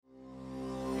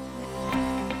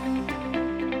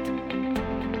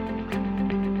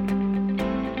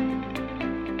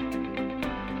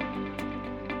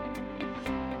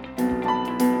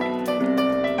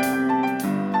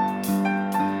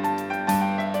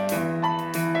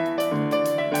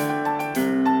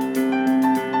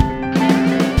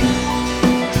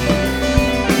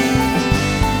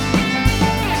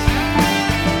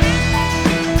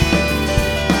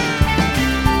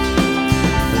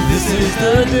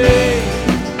day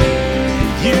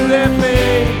you have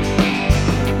made.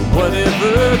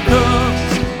 Whatever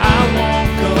comes, I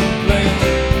won't complain.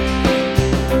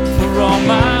 For all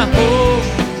my hope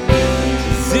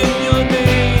is in your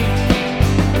name,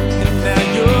 and now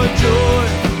your joy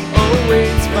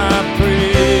awaits my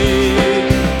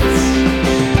praise.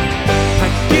 I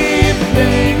give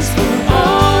thanks for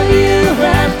all you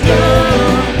have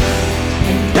done,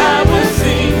 and I will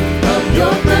sing of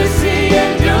your mercy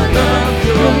and your love.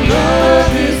 Your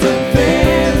love is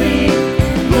unfailing,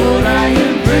 Lord, I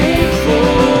am grateful.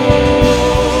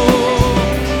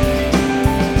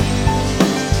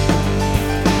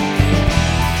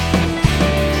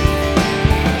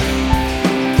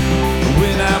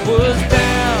 When I was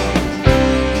down,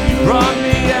 you brought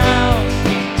me out.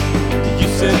 You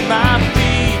set my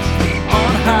feet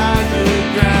on higher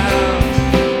ground.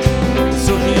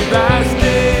 So here I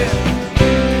stand,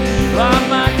 you are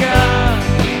my God.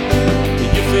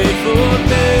 Your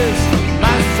faithfulness,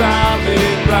 my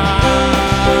solid rock.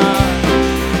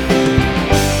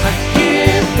 I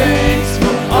give thanks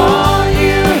for all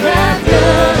you have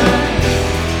done,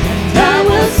 and I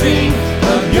will sing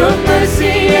of your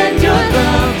mercy and your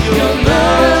love. Your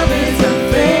love is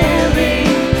unfailing,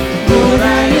 Lord,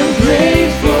 I am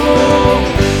grateful.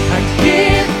 I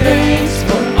give thanks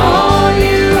for all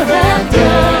you have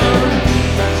done.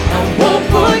 I won't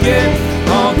forget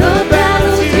all the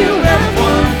battles you have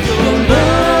won. Your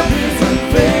love is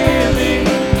unfailing,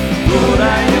 Lord, I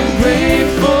am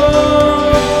grateful.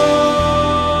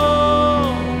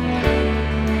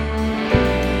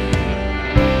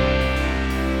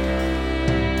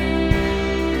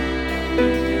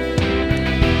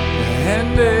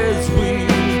 And as we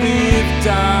lift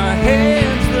our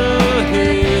hands, the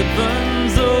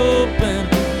heavens open,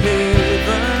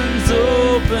 heavens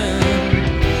open.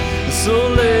 So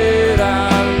let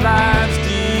our lives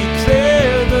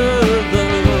declare the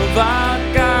love our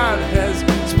God has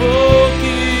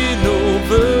spoken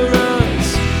over us.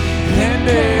 And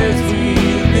as we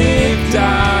lift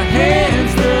our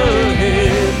hands, the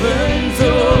heavens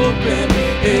open,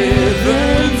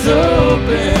 heavens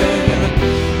open.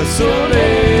 So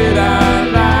let our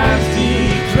lives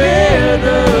declare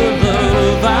the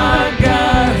love our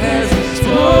God has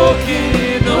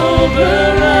spoken over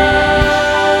us.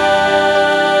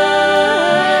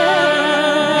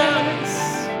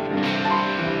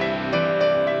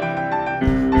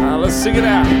 Now let's sing it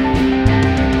out.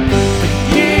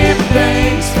 Give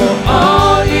thanks for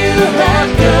all you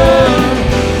have done,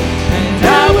 and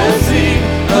I will sing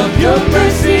of your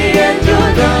mercy and your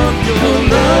love. Your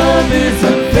love is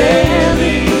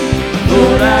unfailing,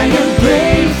 Lord, I am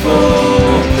grateful.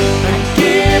 I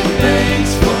give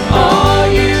thanks for all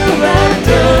you have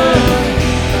done.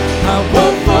 I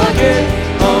won't forget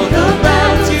all the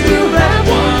battles you have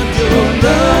won. Your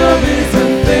love is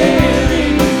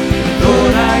unfailing,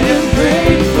 Lord, I am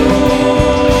grateful.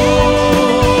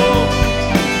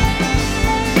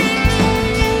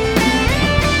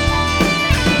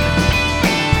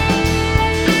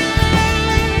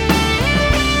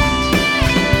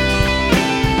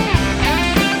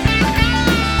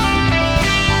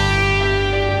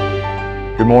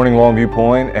 Good morning, Longview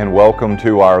Point, and welcome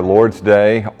to our Lord's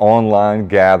Day online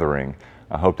gathering.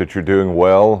 I hope that you're doing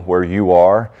well where you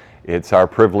are. It's our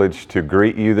privilege to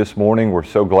greet you this morning. We're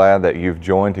so glad that you've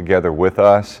joined together with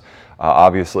us.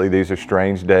 Obviously, these are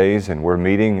strange days, and we're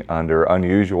meeting under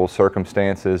unusual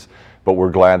circumstances, but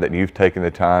we're glad that you've taken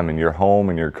the time in your home,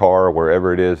 in your car,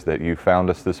 wherever it is that you found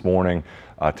us this morning,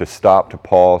 to stop, to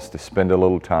pause, to spend a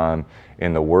little time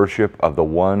in the worship of the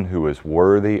one who is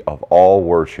worthy of all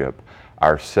worship,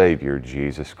 our Savior,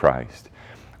 Jesus Christ.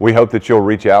 We hope that you'll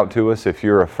reach out to us if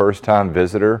you're a first-time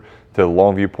visitor to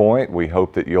Longview Point. We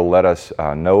hope that you'll let us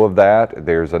know of that.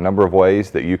 There's a number of ways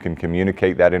that you can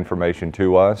communicate that information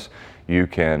to us. You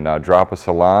can drop us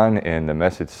a line in the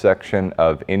message section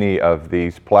of any of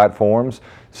these platforms.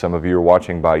 Some of you are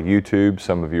watching by YouTube,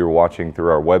 some of you are watching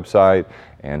through our website,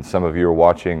 and some of you are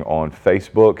watching on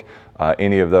Facebook.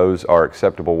 Any of those are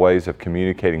acceptable ways of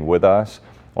communicating with us.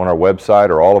 On our website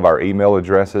are all of our email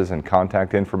addresses and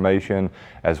contact information,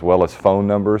 as well as phone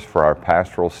numbers for our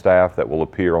pastoral staff that will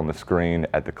appear on the screen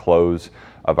at the close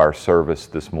of our service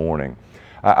this morning.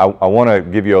 I want to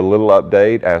give you a little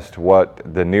update as to what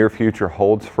the near future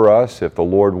holds for us, if the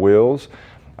Lord wills.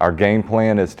 Our game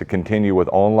plan is to continue with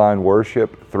online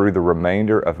worship through the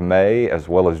remainder of May, as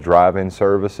well as drive-in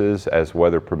services as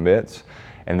weather permits.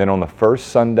 And then on the first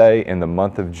Sunday in the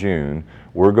month of June,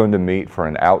 we're going to meet for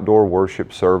an outdoor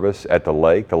worship service at the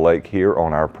lake here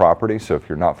on our property. So if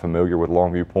you're not familiar with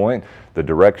Longview Point, the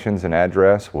directions and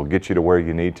address will get you to where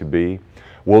you need to be.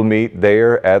 We'll meet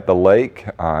there at the lake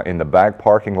in the back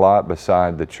parking lot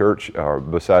beside the church, or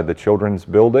beside the children's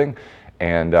building.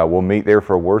 And we'll meet there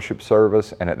for a worship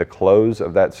service. And at the close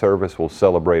of that service, we'll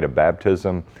celebrate a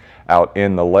baptism out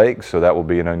in the lake. So that will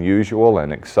be an unusual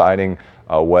and exciting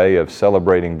way of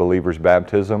celebrating believers'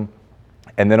 baptism.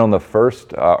 And then on the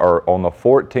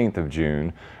 14th of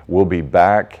June, we'll be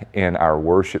back in our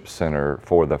worship center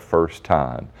for the first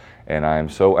time. And I am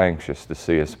so anxious to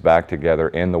see us back together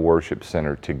in the worship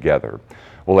center together.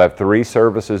 We'll have 3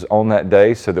 services on that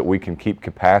day so that we can keep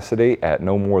capacity at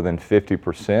no more than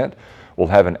 50%. We'll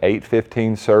have an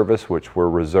 8:15 service, which we're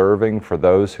reserving for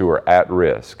those who are at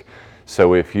risk.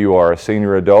 So if you are a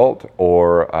senior adult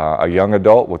or a young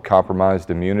adult with compromised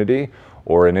immunity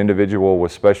or an individual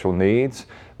with special needs,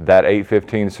 that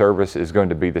 8:15 service is going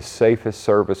to be the safest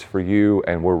service for you,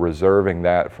 and we're reserving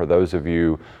that for those of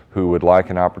you who would like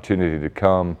an opportunity to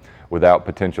come without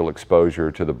potential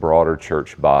exposure to the broader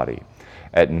church body.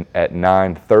 At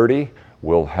 9:30,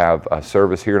 we'll have a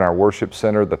service here in our worship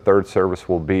center. The 3rd service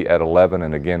will be at 11,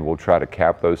 and again, we'll try to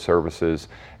cap those services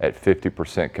at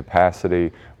 50%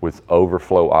 capacity with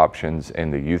overflow options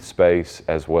in the youth space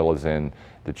as well as in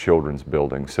the children's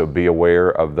building. So be aware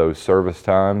of those service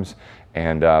times.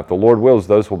 And if the Lord wills,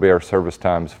 those will be our service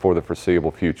times for the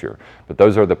foreseeable future. But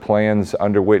those are the plans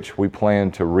under which we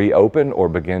plan to reopen or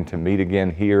begin to meet again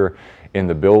here in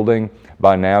the building.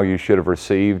 By now, you should have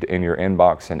received in your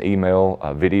inbox an email,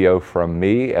 a video from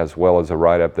me, as well as a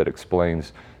write-up that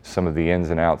explains some of the ins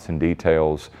and outs and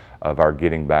details of our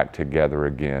getting back together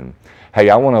again. Hey,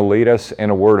 I want to lead us in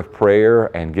a word of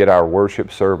prayer and get our worship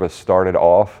service started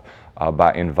off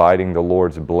by inviting the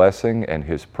Lord's blessing and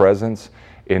His presence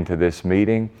into this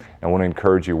meeting. I want to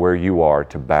encourage you where you are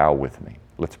to bow with me.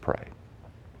 Let's pray.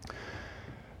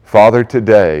 Father,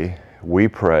 today we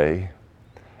pray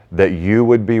that you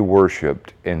would be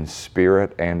worshiped in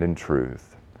spirit and in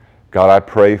truth. God, I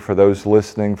pray for those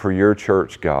listening, for your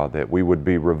church, God, that we would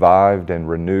be revived and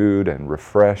renewed and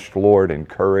refreshed, Lord,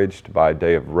 encouraged by a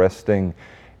day of resting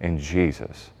in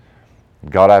Jesus.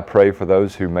 God, I pray for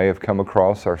those who may have come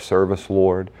across our service,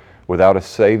 Lord, without a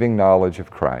saving knowledge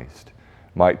of Christ.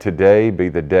 Might today be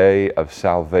the day of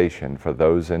salvation for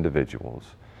those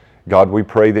individuals. God, we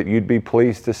pray that you'd be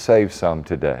pleased to save some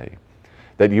today,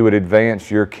 that you would advance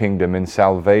your kingdom in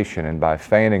salvation, and by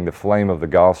fanning the flame of the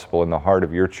gospel in the heart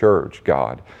of your church,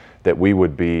 God, that we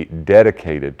would be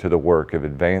dedicated to the work of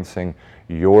advancing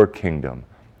your kingdom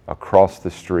across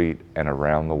the street and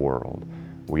around the world.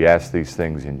 We ask these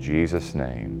things in Jesus'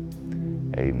 name.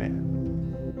 Amen.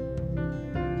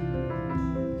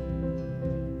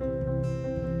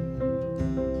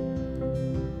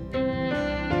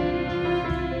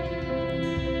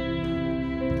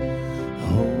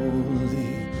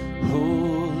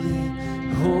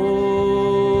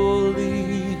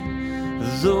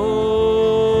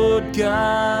 Lord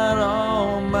God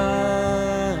Almighty,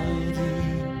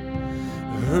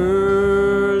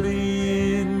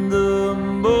 early in the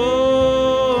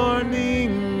morning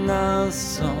a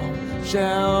song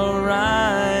shall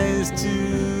rise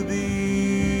to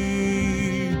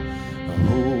thee.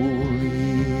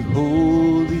 Holy,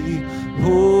 holy,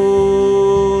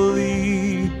 holy,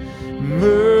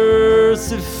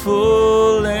 merciful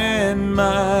and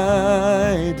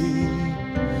mighty,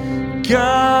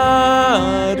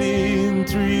 God in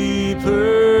 3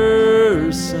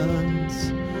 persons,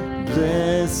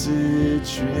 blessed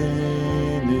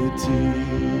Trinity.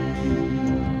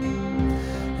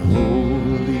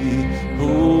 Holy,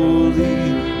 holy,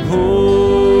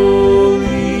 holy,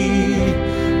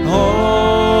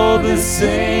 all the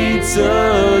saints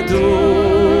adore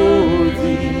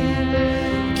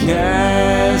thee,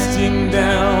 casting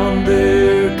down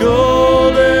their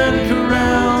golden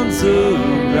crowns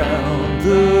around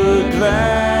the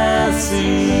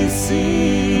glassy sea.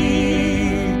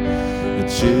 The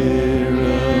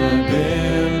cherubim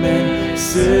and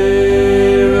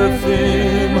seraphim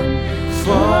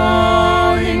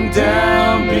falling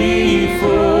down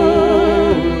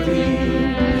before thee,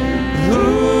 who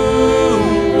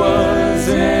was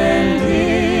and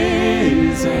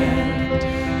is and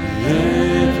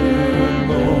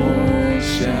evermore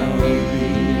shall be.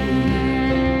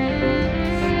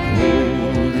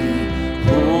 Holy,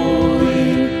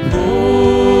 holy,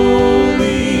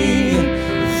 holy,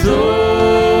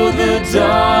 though the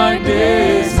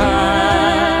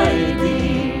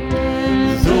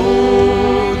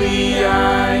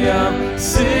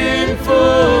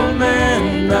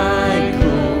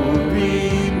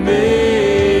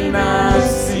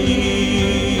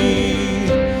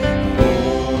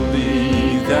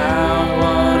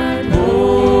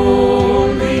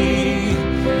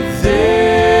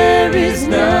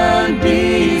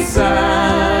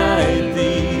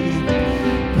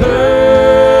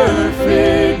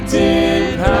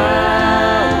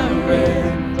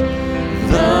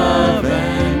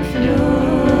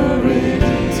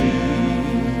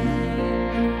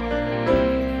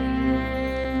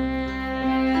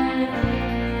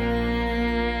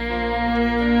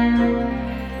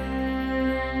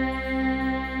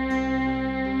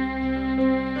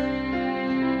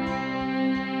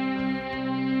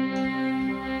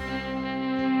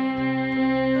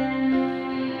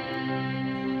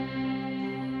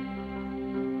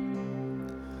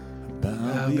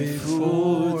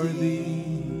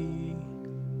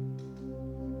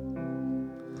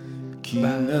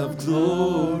King of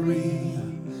glory,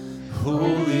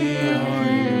 holy are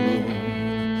you,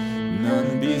 Lord,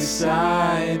 none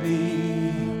beside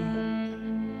thee.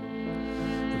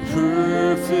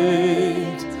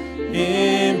 Perfect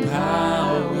in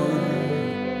power,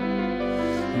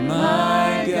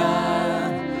 my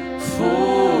God,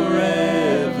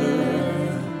 forever.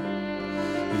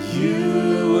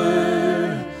 You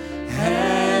were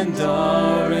and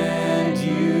are and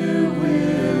you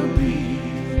will be.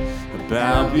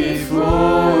 Bow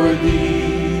before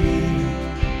thee,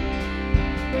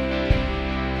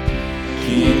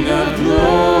 King of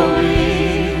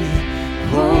glory,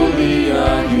 holy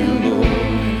are you,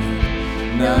 Lord,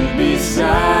 none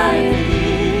beside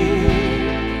thee.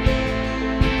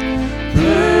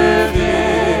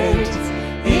 Perfect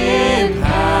in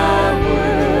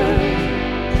power,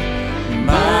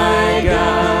 my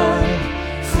God,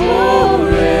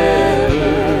 forever.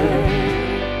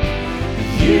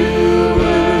 You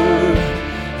were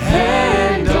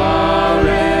and are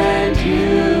and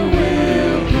you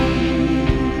will be.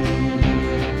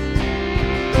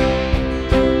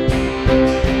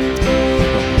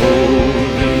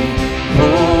 Holy,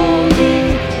 holy,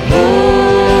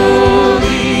 holy,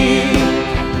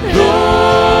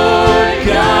 Lord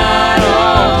God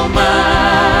Almighty.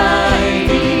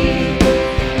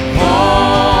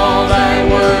 All thy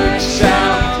works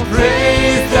shall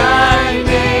praise thy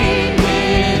name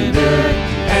in earth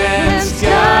and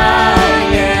sky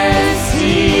and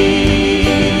sea.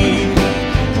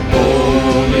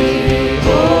 Holy,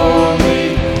 holy,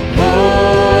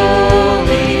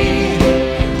 holy,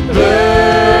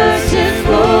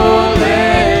 merciful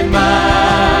and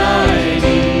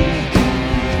mighty,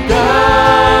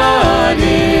 God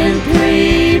in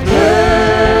three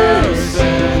persons,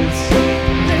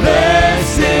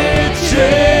 blessed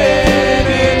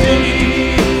Trinity,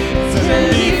 stand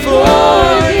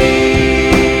before thee.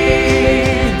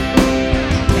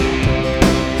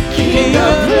 King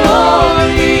of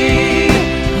glory,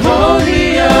 holy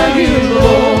are you,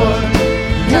 Lord,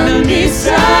 none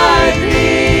beside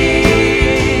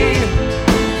thee.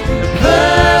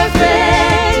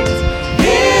 Perfect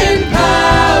in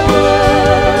power,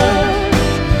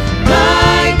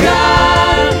 my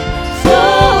God,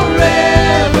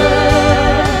 forever.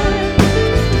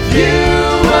 You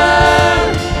were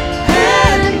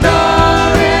and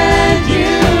are and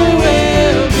you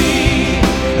will be.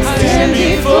 I stand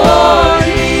before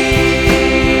thee,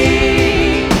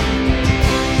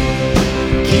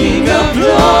 King of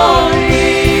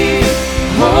glory,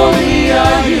 holy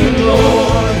are you,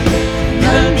 Lord,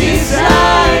 none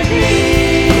beside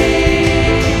thee.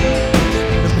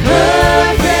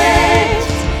 Perfect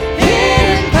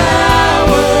in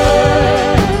power,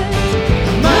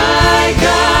 my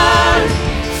God,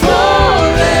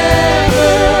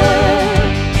 forever.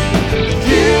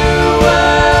 You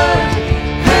were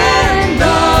and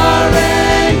are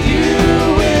and you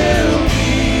will be.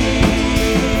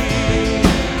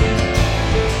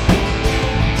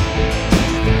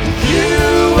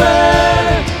 You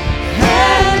were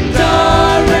and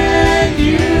are and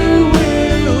you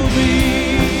will be.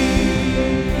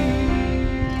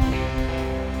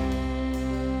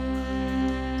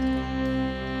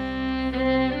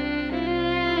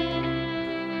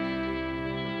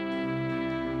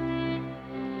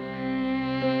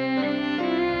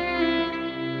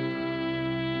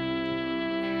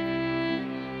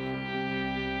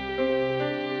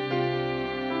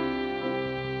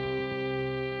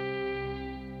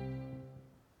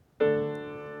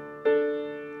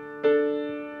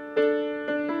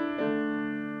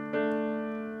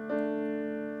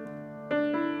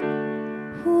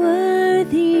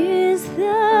 Worthy is the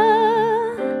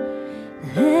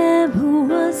Lamb who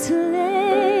was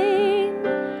slain.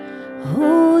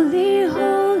 Holy,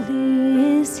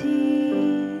 holy is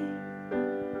he.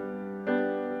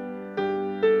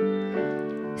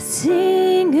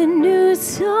 Sing a new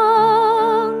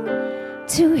song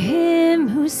to him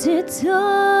who sits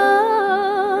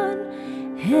on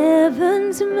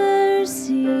heaven's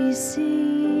mercy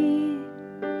seat.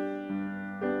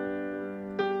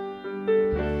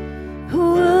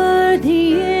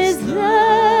 Worthy is the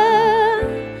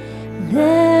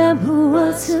Lamb who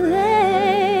was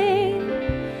slain.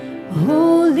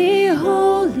 Holy,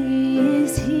 holy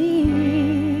is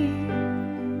he.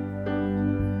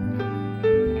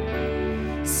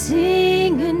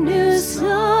 Sing a new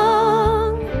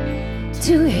song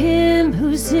to him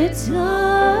who sits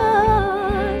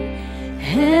on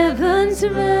heaven's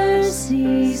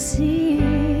mercy seat.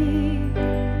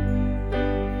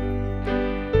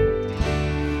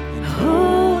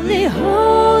 Holy,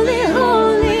 holy,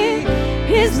 holy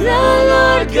is the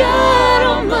Lord God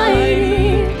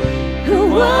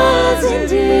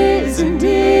and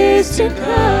is to come.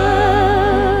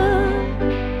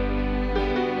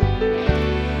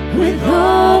 With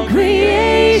all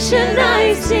creation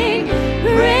I sing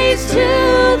praise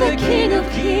to the King of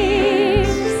Kings.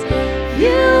 You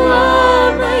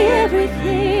are my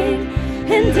everything,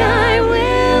 and I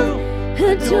will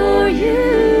adore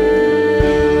you.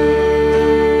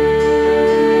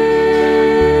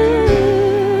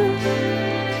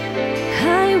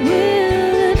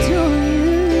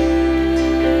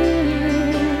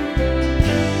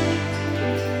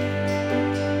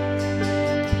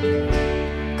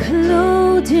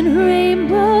 In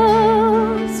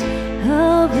rainbows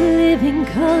of living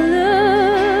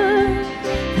color,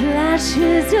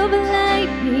 flashes of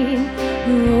lightning,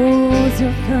 rolls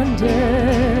of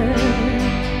thunder.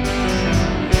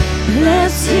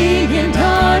 Blessing and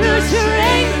honor,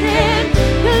 strength and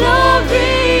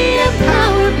glory and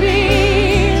power be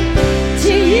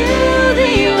to you,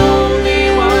 the only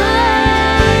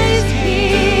wise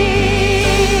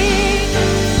King.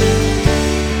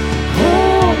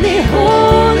 Holy,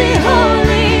 holy,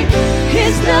 holy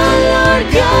is the Lord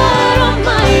God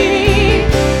Almighty,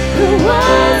 who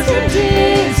was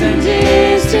and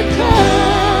is to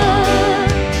come.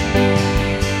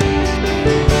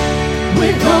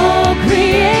 With all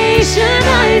creation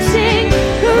I sing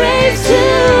praise to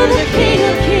the King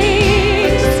of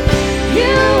Kings.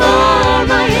 You are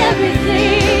my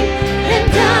everything,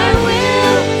 and I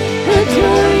will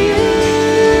adore you.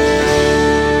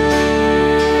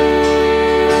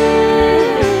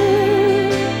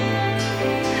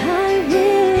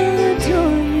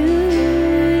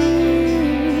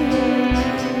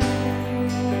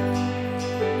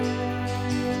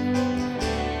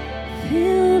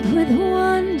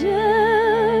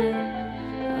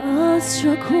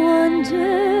 Struck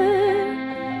wonder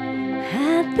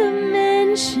at the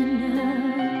mention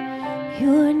of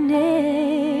your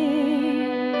name.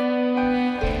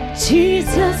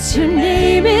 Jesus, your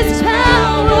name is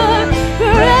power,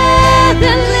 breath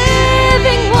and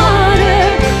living water,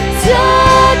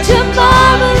 such a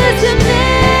marvelous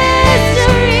mystery.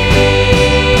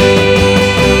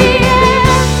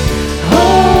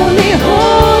 Holy,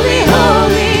 holy,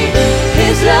 holy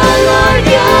is the Lord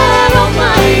God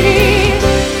Almighty,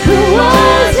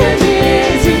 was and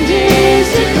is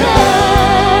to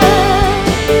come.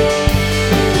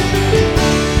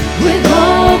 With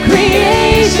all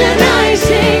creation I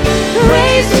sing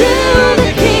praise to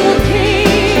the King of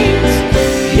Kings.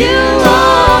 You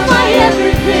are my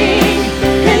everything,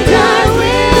 and I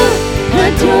will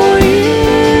adore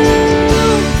you.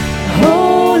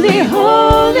 Holy,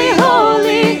 holy,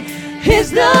 holy is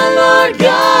the Lord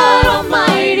God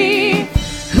Almighty,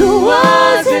 who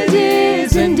was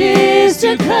and is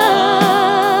to come.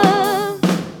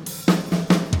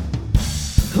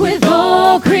 With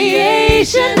all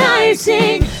creation I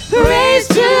sing praise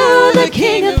to the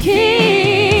King of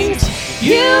Kings.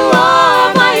 You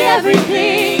are my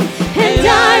everything, and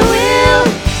I will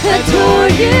adore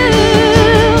you.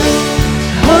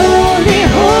 Holy,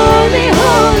 holy,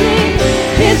 holy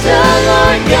is the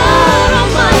Lord God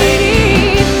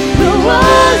Almighty, who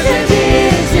was and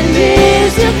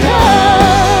is to come.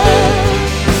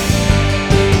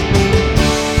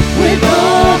 With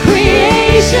all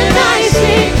creation I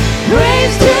sing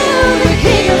praise to the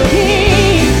King of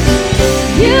Kings.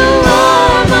 You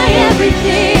are my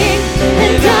everything,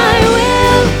 and I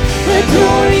will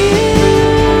adore you.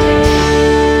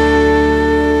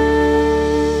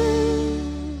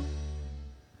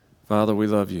 Father, we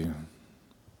love you.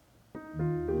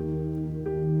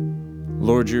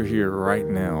 Lord, you're here right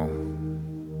now.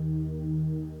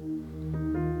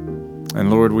 And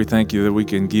Lord, we thank you that we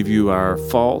can give you our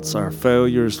faults, our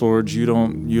failures. Lord, you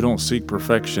don't seek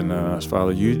perfection in us,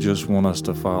 Father. You just want us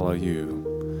to follow you.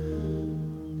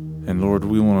 And Lord,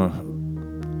 we want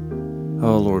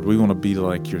to be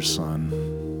like your Son.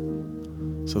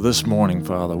 So this morning,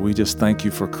 Father, we just thank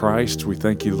you for Christ. We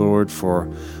thank you, Lord, for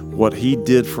what he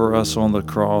did for us on the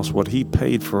cross, what he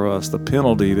paid for us, the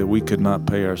penalty that we could not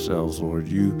pay ourselves, Lord.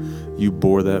 You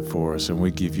bore that for us, and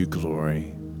we give you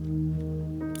glory.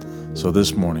 So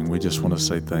this morning, we just want to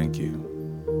say thank you,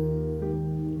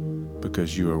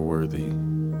 because you are worthy.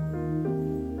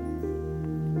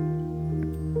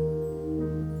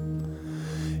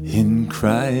 In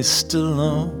Christ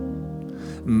alone,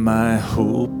 my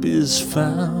hope is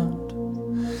found.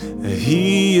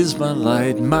 He is my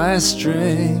light, my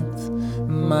strength,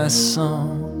 my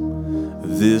song,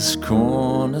 this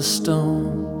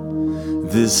cornerstone,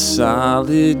 this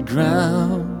solid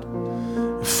ground,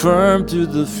 firm through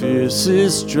the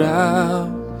fiercest drought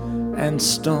and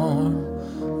storm.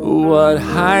 What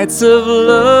heights of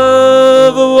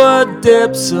love, what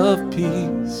depths of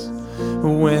peace,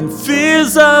 when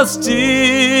fears are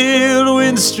still,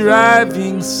 when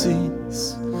striving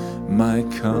cease. My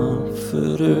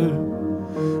comforter,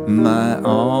 my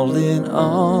all in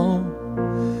all,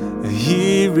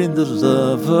 here in the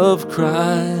love of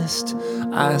Christ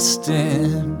I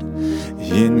stand.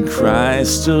 In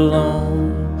Christ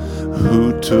alone,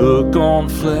 who took on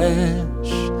flesh,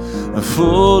 a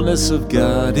fullness of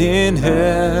God in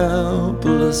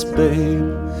helpless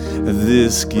babe,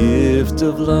 this gift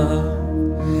of love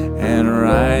and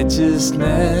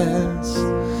righteousness,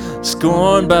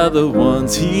 scorned by the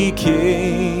ones he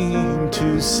came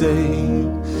to save,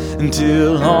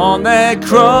 until on that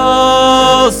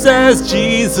cross as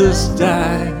Jesus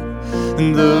died,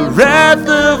 the wrath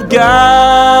of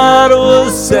God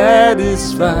was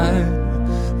satisfied.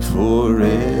 For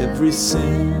every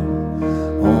sin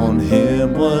on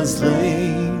him was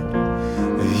laid.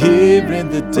 Here in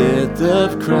the death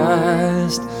of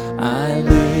Christ I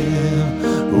live.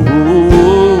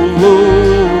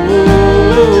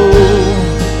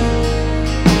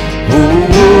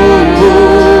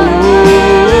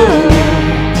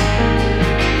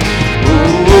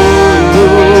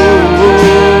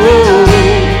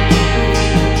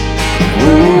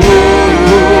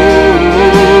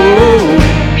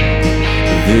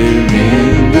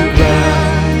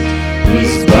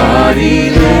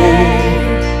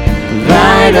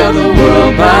 Of the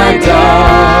world by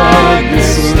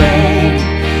darkness slain,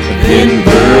 then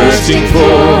bursting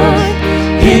forth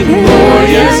in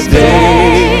glorious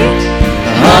day,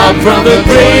 up from the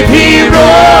grave he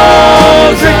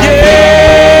rose again.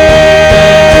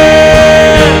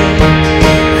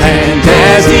 And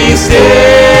as he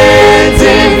stands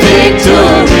in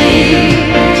victory,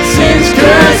 sin's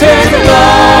curse has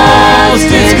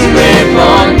lost its grip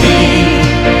on me,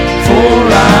 for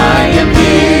I am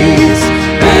his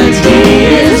and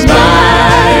he is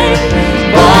mine,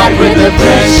 bought with the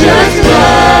precious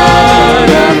blood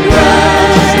of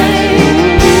Christ.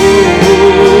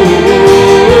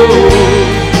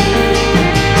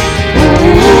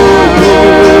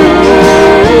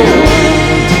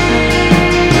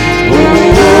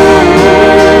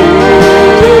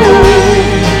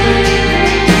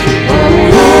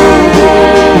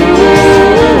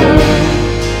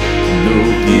 No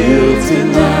guilt in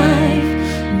life,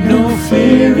 no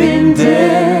fear in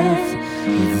death.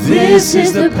 This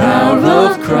is the power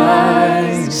of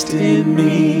Christ in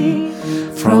me.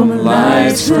 From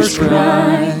life's first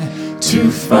cry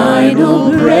to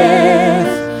final breath,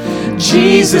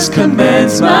 Jesus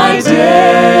commands my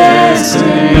destiny.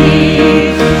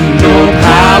 No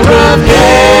power of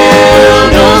hell,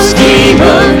 no scheme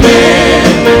of man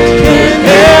can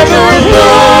ever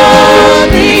pluck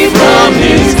me from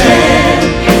his hand,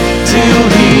 till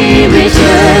he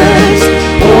returns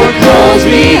or calls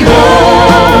me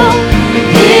home.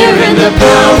 Here in the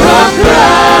power of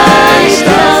Christ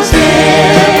I'll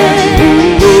stand.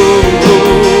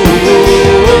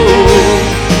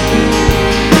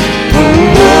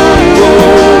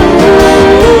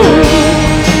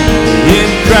 In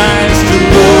Christ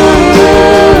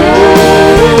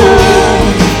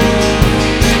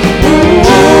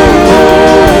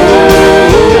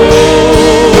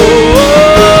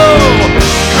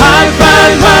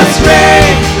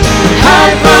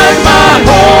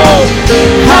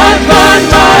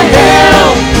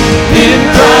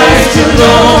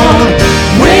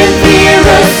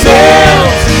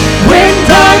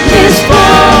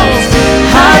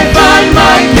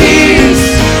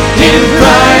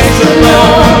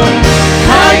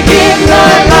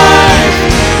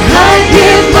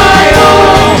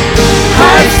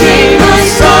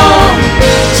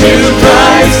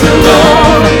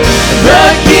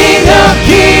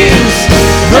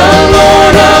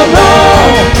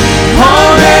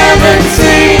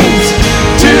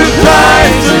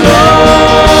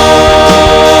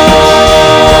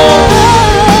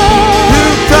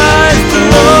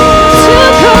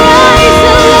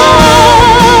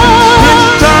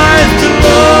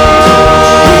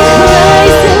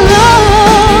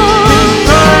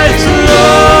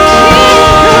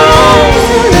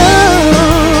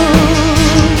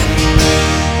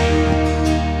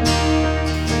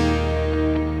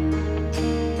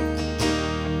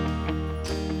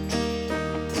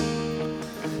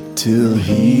till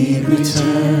he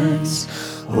returns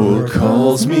or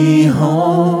calls me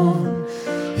home.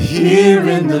 Here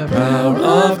in the power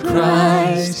of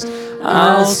Christ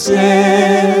I'll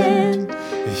stand.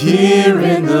 Here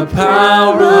in the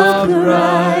power of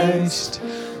Christ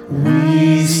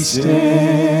we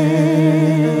stand.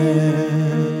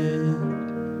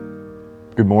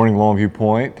 Good morning, Longview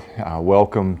Point.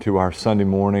 Welcome to our Sunday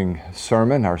morning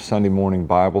sermon, our Sunday morning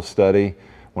Bible study.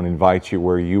 I want to invite you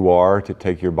where you are to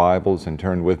take your Bibles and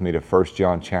turn with me to 1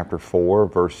 John chapter 4,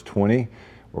 verse 20.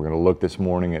 We're going to look this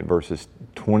morning at verses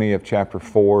 20 of chapter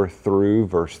 4 through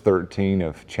verse 13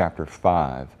 of chapter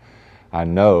 5. I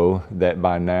know that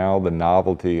by now the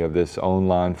novelty of this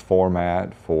online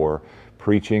format for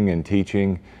preaching and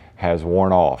teaching has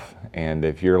worn off. And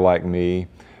if you're like me,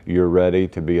 you're ready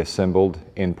to be assembled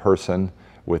in person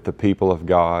with the people of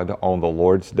God on the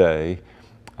Lord's Day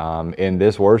in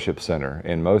this worship center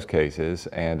in most cases,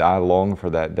 and I long for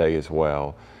that day as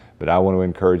well. But I want to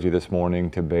encourage you this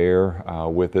morning to bear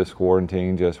with this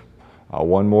quarantine just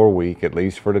one more week, at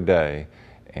least for today,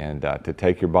 and to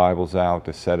take your Bibles out,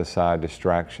 to set aside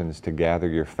distractions, to gather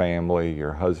your family,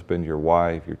 your husband, your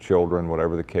wife, your children,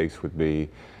 whatever the case would be,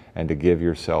 and to give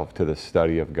yourself to the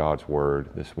study of God's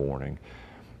Word this morning.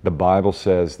 The Bible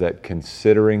says that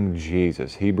considering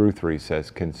Jesus, Hebrews 3 says,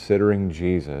 considering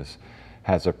Jesus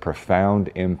has a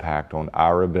profound impact on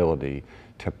our ability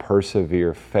to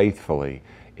persevere faithfully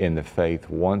in the faith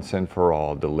once and for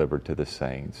all delivered to the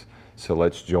saints. So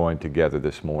let's join together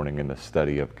this morning in the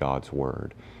study of God's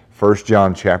Word. 1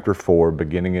 John chapter 4,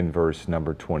 beginning in verse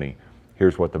number 20.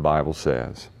 Here's what the Bible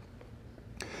says.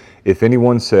 If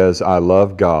anyone says, I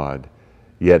love God,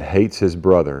 yet hates his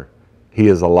brother, he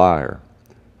is a liar.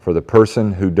 For the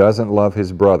person who doesn't love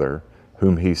his brother,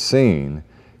 whom he's seen,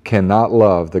 cannot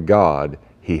love the God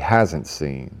he hasn't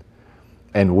seen.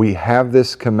 And we have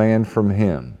this command from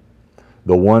him.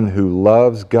 The one who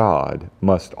loves God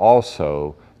must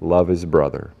also love his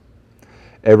brother.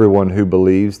 Everyone who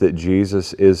believes that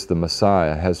Jesus is the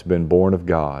Messiah has been born of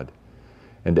God.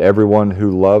 And everyone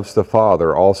who loves the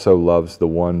Father also loves the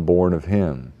one born of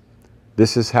him.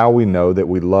 This is how we know that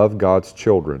we love God's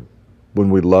children,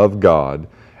 when we love God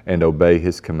and obey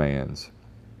his commands.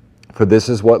 For this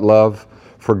is what love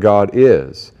for God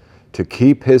is, to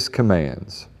keep his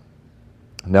commands.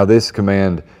 Now his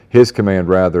command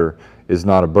is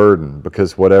not a burden,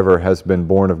 because whatever has been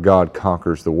born of God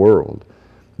conquers the world.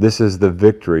 This is the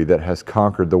victory that has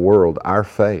conquered the world, our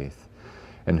faith.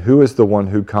 And who is the one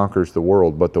who conquers the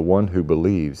world but the one who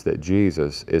believes that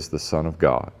Jesus is the Son of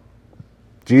God?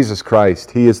 Jesus Christ,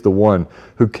 he is the one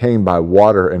who came by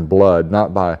water and blood,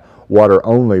 not by water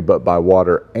only, but by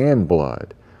water and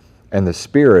blood. And the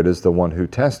Spirit is the one who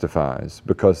testifies,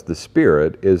 because the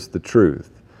Spirit is the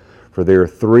truth. For there are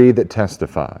three that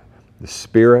testify, the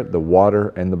Spirit, the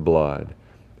water, and the blood.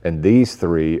 And these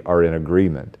three are in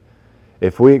agreement.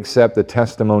 If we accept the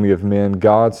testimony of men,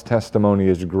 God's testimony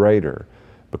is greater,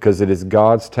 because it is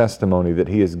God's testimony that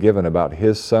he has given about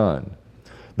his Son.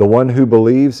 The one who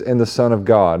believes in the Son of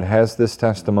God has this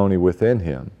testimony within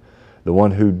him. The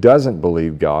one who doesn't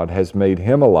believe God has made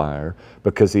him a liar,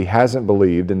 because he hasn't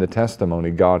believed in the testimony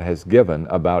God has given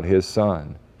about his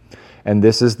Son. And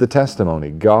this is the testimony: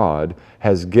 God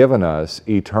has given us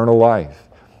eternal life,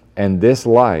 and this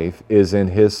life is in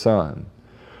his Son.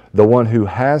 The one who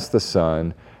has the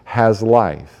Son has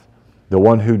life. The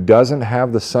one who doesn't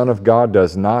have the Son of God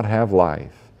does not have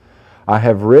life. I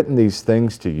have written these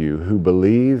things to you who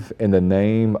believe in the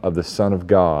name of the Son of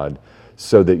God,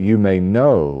 so that you may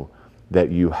know that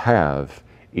you have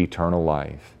eternal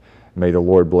life. May the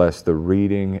Lord bless the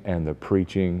reading and the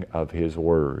preaching of his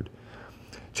word.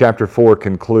 Chapter 4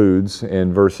 concludes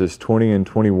in verses 20 and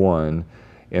 21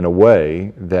 in a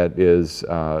way that is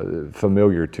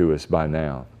familiar to us by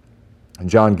now.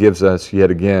 John gives us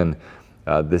yet again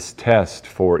this test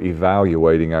for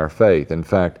evaluating our faith. In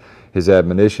fact, his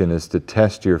admonition is to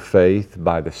test your faith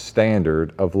by the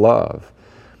standard of love.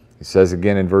 He says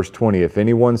again in verse 20, if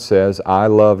anyone says, I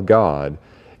love God,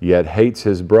 yet hates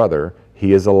his brother,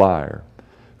 he is a liar.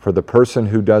 For the person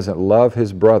who doesn't love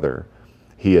his brother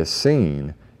he has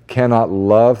seen cannot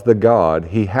love the God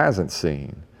he hasn't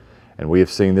seen. And we have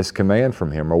seen this command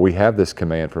from him, or we have this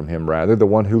command from him rather, the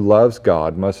one who loves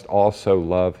God must also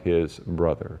love his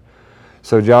brother.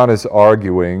 So John is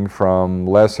arguing from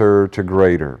lesser to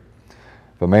greater.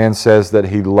 If a man says that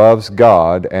he loves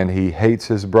God and he hates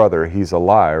his brother, he's a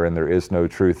liar and there is no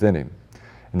truth in him.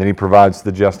 And then he provides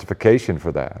the justification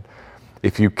for that.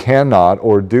 If you cannot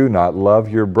or do not love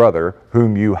your brother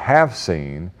whom you have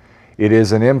seen, it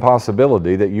is an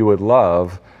impossibility that you would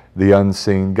love the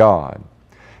unseen God.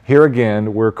 Here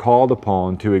again, we're called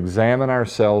upon to examine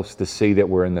ourselves to see that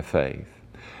we're in the faith,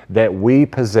 that we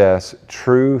possess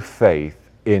true faith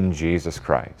in Jesus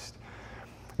Christ.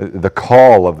 The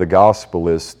call of the gospel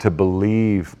is to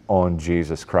believe on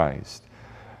Jesus Christ.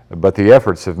 But the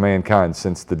efforts of mankind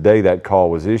since the day that call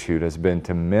was issued has been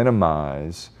to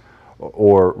minimize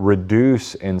or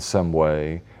reduce in some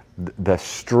way the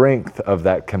strength of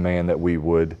that command that we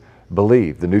would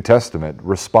believe. The New Testament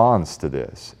responds to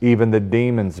this. Even the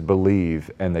demons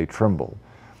believe and they tremble.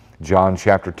 John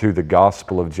chapter 2, the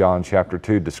Gospel of John chapter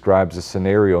 2 describes a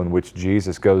scenario in which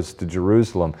Jesus goes to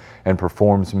Jerusalem and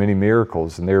performs many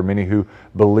miracles, and there are many who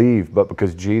believe, but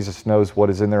because Jesus knows what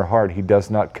is in their heart, He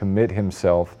does not commit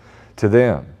Himself to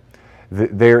them.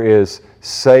 There is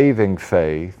saving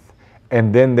faith,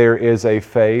 and then there is a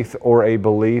faith or a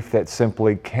belief that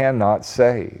simply cannot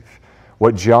save.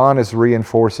 What John is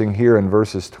reinforcing here in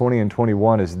verses 20 and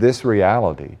 21 is this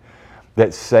reality,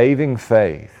 that saving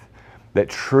faith, that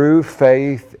true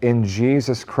faith in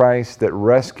Jesus Christ that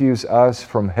rescues us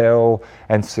from hell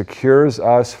and secures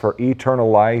us for eternal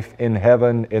life in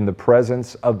heaven in the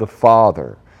presence of the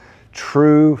Father,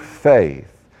 true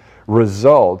faith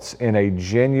results in a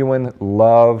genuine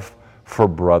love for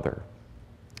brother.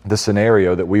 The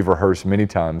scenario that we've rehearsed many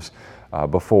times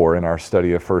before in our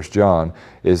study of 1 John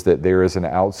is that there is an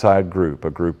outside group, a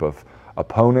group of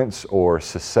opponents or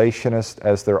cessationists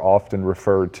as they're often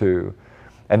referred to,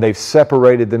 and they've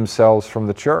separated themselves from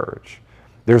the church.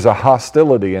 There's a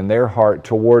hostility in their heart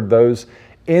toward those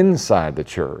inside the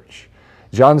church.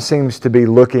 John seems to be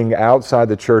looking outside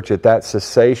the church at that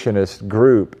cessationist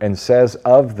group and says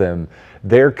of them,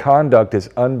 their conduct is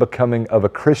unbecoming of a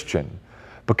Christian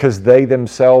because they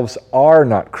themselves are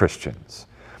not Christians.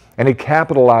 And he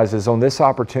capitalizes on this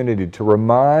opportunity to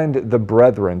remind the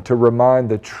brethren, to remind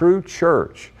the true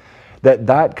church,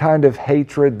 that kind of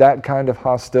hatred, that kind of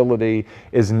hostility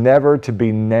is never to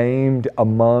be named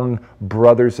among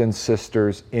brothers and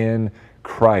sisters in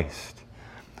Christ.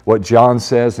 What John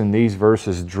says in these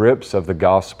verses drips of the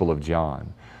Gospel of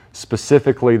John,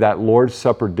 specifically that Lord's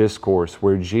Supper discourse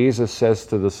where Jesus says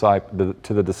to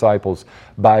the disciples,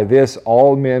 "By this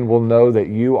all men will know that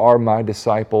you are my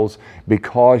disciples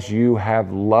because you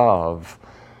have love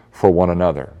for one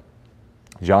another."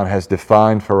 John has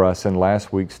defined for us in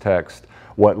last week's text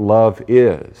what love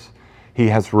is. He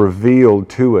has revealed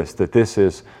to us that this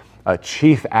is a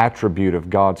chief attribute of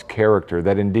God's character,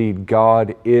 that indeed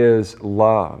God is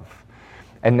love.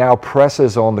 And now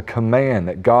presses on the command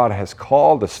that God has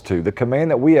called us to, the command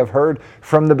that we have heard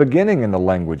from the beginning in the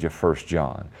language of 1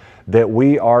 John, that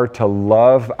we are to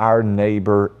love our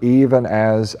neighbor even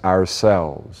as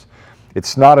ourselves.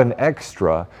 It's not an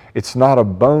extra, it's not a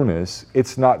bonus,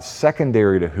 it's not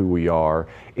secondary to who we are.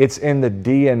 It's in the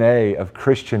DNA of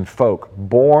Christian folk,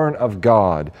 born of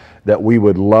God, that we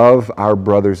would love our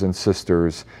brothers and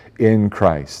sisters in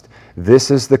Christ.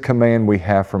 This is the command we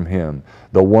have from Him.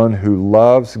 The one who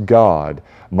loves God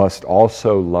must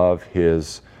also love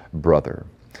his brother.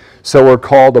 So we're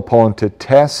called upon to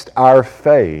test our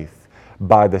faith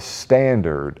by the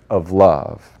standard of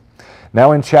love.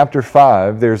 Now in chapter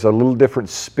 5, there's a little different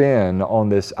spin on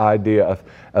this idea of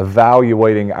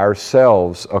evaluating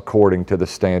ourselves according to the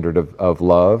standard of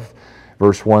love.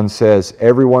 Verse 1 says,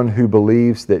 "Everyone who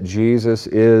believes that Jesus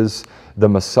is the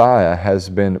Messiah has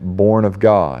been born of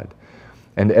God.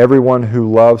 And everyone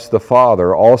who loves the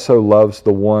Father also loves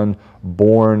the one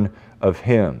born of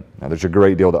Him." Now there's a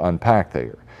great deal to unpack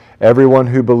there. Everyone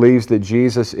who believes that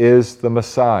Jesus is the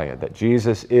Messiah, that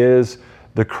Jesus is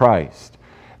the Christ.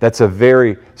 That's a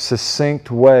very succinct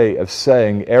way of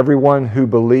saying everyone who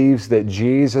believes that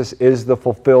Jesus is the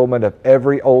fulfillment of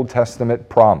every Old Testament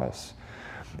promise.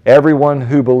 Everyone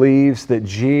who believes that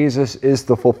Jesus is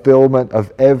the fulfillment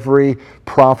of every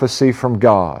prophecy from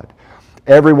God.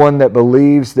 Everyone that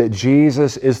believes that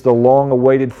Jesus is the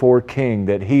long-awaited for King,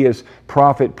 that He is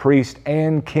prophet, priest,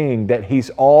 and King, that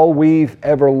He's all we've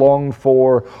ever longed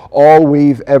for, all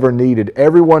we've ever needed.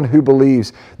 Everyone who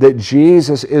believes that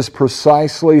Jesus is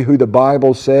precisely who the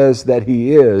Bible says that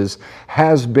He is,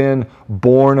 has been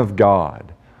born of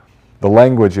God. The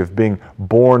language of being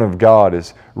born of God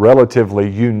is relatively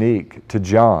unique to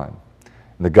John.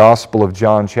 In the Gospel of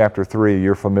John chapter 3,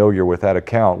 you're familiar with that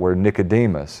account where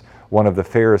Nicodemus, one of the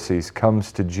Pharisees,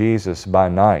 comes to Jesus by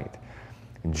night.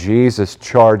 And Jesus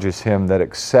charges him that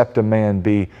except a man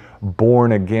be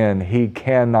born again, he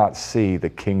cannot see the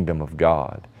kingdom of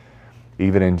God.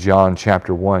 Even in John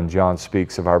chapter 1, John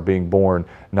speaks of our being born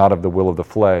not of the will of the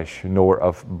flesh, nor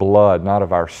of blood, not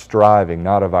of our striving,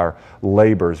 not of our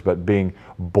labors, but being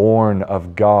born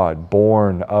of God,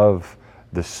 born of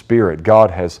the Spirit.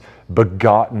 God has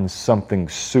begotten something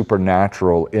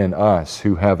supernatural in us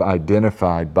who have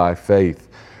identified by faith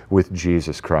with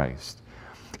Jesus Christ.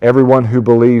 Everyone who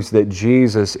believes that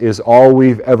Jesus is all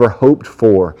we've ever hoped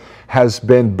for has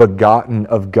been begotten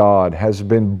of God, has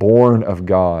been born of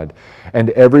God. And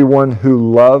everyone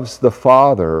who loves the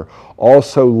Father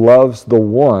also loves the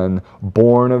one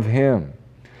born of Him.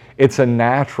 It's a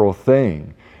natural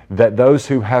thing that those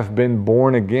who have been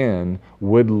born again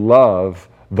would love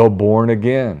the born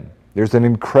again. There's an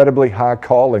incredibly high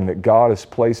calling that God has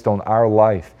placed on our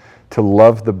life to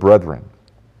love the brethren.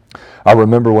 I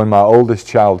remember when my oldest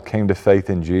child came to faith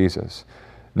in Jesus.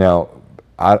 Now,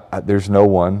 there's no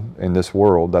one in this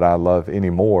world that I love any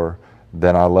more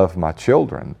than I love my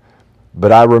children.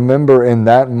 But I remember in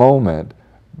that moment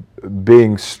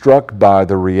being struck by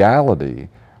the reality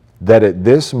that at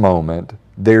this moment,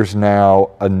 there's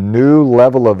now a new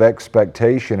level of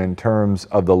expectation in terms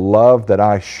of the love that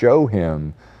I show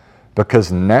him,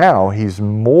 because now he's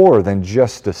more than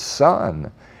just a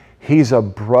son. He's a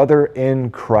brother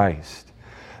in Christ.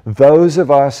 Those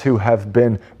of us who have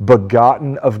been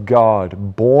begotten of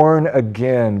God, born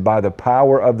again by the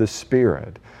power of the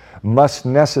Spirit, must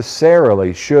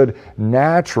necessarily, should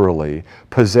naturally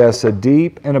possess a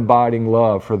deep and abiding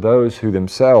love for those who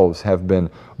themselves have been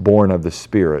born of the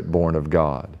Spirit, born of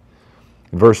God.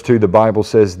 In verse 2, the Bible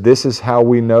says, "This is how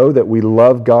we know that we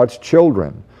love God's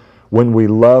children, when we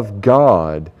love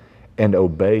God and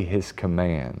obey His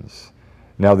commands."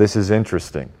 Now, this is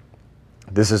interesting.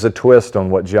 This is a twist on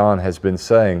what John has been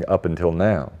saying up until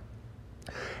now.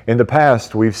 In the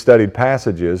past, we've studied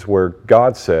passages where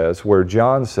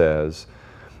John says,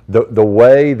 the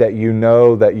way that you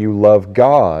know that you love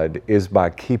God is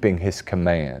by keeping His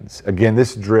commands. Again,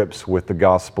 this drips with the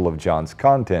Gospel of John's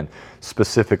content,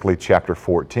 specifically chapter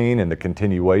 14 and the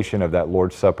continuation of that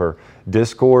Lord's Supper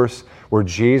discourse, where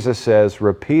Jesus says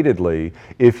repeatedly,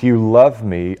 "If you love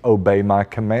me, obey my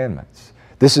commandments."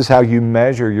 This is how you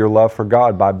measure your love for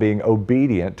God, by being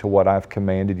obedient to what I've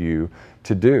commanded you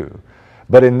to do.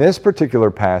 But in this particular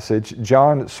passage,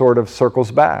 John sort of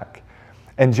circles back.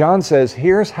 And John says,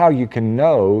 here's how you can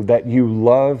know that you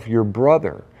love your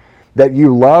brother, that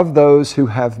you love those who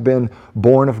have been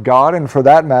born of God. And for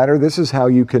that matter, this is how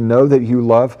you can know that you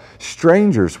love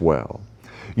strangers well.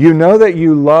 You know that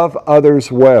you love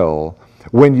others well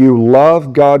when you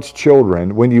love God's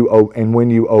children, when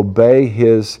you obey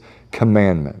His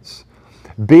commandments.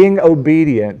 Being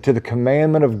obedient to the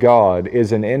commandment of God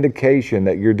is an indication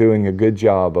that you're doing a good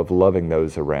job of loving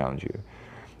those around you.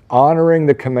 Honoring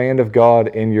the command of God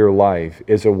in your life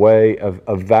is a way of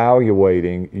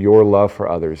evaluating your love for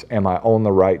others. Am I on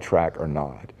the right track or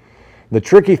not? The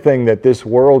tricky thing that this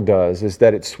world does is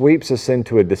that it sweeps us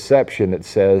into a deception that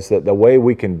says that the way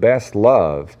we can best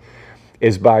love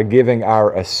is by giving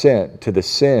our assent to the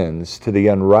sins, to the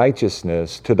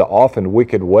unrighteousness, to the often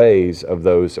wicked ways of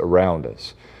those around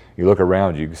us. You look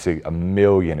around, you can see a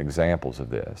million examples of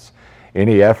this.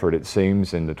 Any effort, it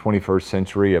seems, in the 21st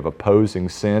century of opposing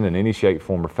sin in any shape,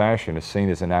 form, or fashion is seen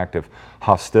as an act of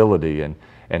hostility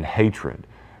and hatred.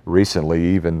 Recently,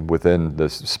 even within the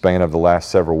span of the last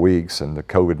several weeks and the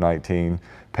COVID-19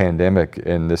 pandemic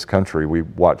in this country, we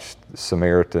watched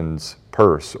Samaritan's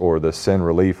Purse or the Sin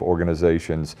Relief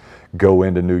organizations go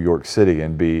into New York City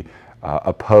and be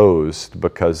opposed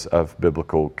because of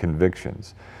biblical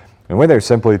convictions. And when they're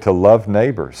simply to love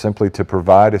neighbor, simply to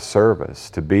provide a service,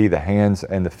 to be the hands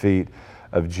and the feet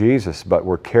of Jesus, but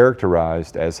were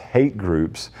characterized as hate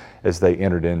groups as they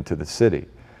entered into the city.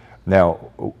 Now,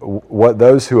 what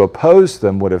those who opposed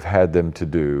them would have had them to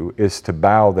do is to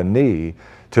bow the knee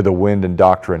to the wind and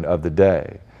doctrine of the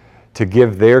day, to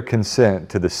give their consent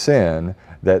to the sin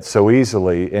that so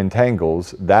easily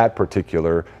entangles that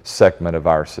particular segment of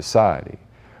our society.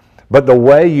 But the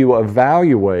way you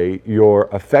evaluate your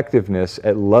effectiveness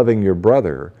at loving your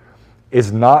brother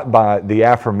is not by the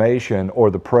affirmation or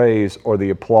the praise or the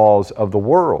applause of the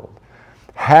world.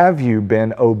 Have you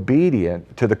been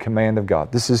obedient to the command of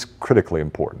God? This is critically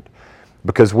important,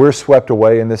 because we're swept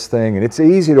away in this thing, and it's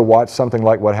easy to watch something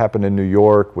like what happened in New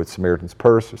York with Samaritan's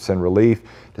Purse or Sin Relief,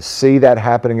 to see that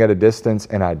happening at a distance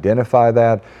and identify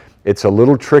that. It's a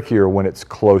little trickier when it's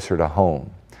closer to home.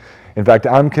 In fact,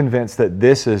 I'm convinced that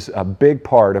this is a big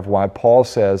part of why Paul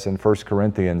says in 1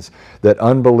 Corinthians that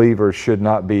unbelievers should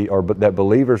not be, or that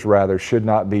believers rather, should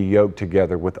not be yoked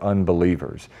together with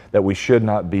unbelievers, that we should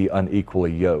not be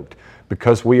unequally yoked,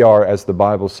 because we are, as the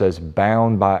Bible says,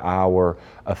 bound by our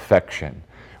affection.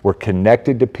 We're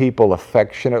connected to people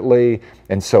affectionately,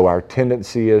 and so our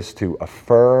tendency is to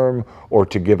affirm or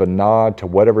to give a nod to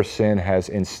whatever sin has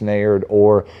ensnared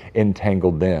or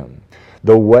entangled them.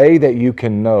 The way that you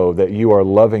can know that you are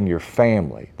loving your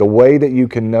family, the way that you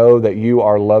can know that you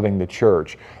are loving the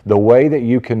church, the way that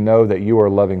you can know that you are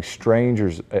loving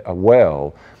strangers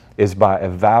well, is by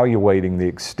evaluating the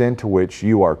extent to which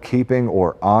you are keeping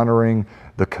or honoring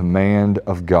the command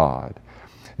of God.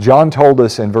 John told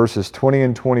us in verses 20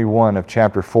 and 21 of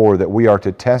chapter 4 that we are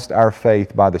to test our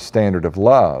faith by the standard of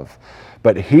love,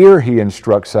 But here he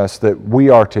instructs us that we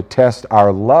are to test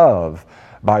our love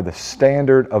by the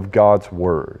standard of God's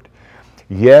Word.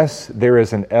 Yes, there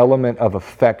is an element of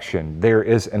affection. There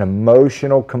is an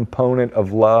emotional component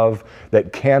of love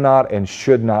that cannot and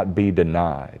should not be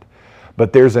denied.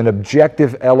 But there's an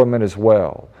objective element as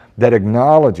well that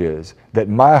acknowledges that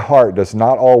my heart does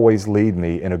not always lead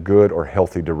me in a good or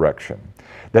healthy direction.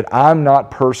 That I'm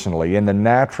not personally, in the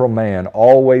natural man,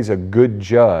 always a good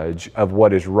judge of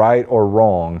what is right or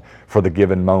wrong for the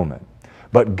given moment.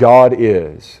 But God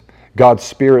is. God's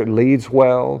Spirit leads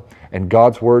well, and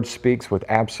God's Word speaks with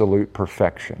absolute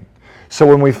perfection. So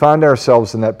when we find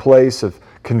ourselves in that place of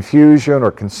confusion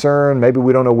or concern, maybe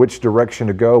we don't know which direction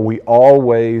to go, we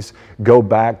always go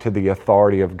back to the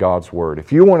authority of God's Word.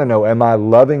 If you want to know, am I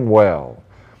loving well?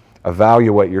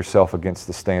 Evaluate yourself against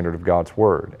the standard of God's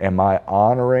Word. Am I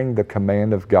honoring the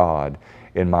command of God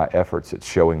in my efforts at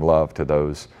showing love to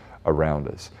those around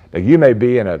us? Now, you may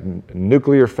be in a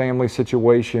nuclear family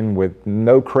situation with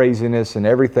no craziness and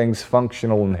everything's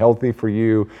functional and healthy for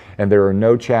you, and there are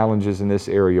no challenges in this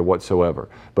area whatsoever.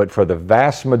 But for the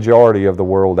vast majority of the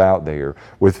world out there,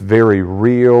 with very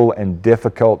real and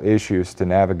difficult issues to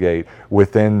navigate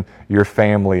within your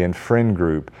family and friend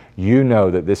group, you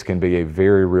know that this can be a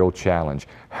very real challenge.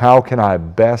 How can I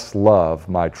best love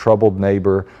my troubled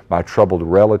neighbor, my troubled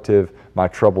relative, my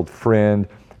troubled friend?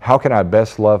 How can I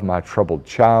best love my troubled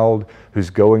child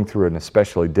who's going through an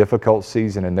especially difficult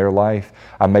season in their life?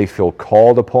 I may feel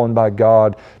called upon by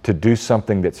God to do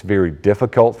something that's very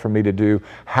difficult for me to do.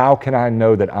 How can I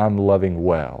know that I'm loving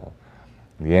well?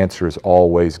 The answer is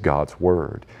always God's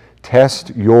Word.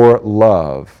 Test your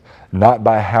love not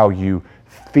by how you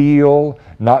feel,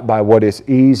 not by what is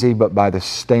easy, but by the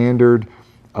standard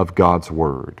of God's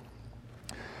Word.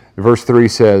 Verse 3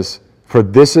 says, "For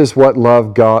this is what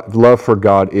love for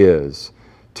God is,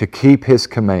 to keep His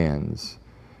commands.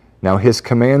 Now His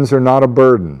commands are not a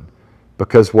burden,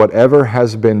 because whatever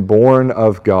has been born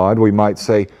of God," we might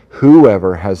say,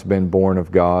 whoever has been born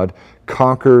of God,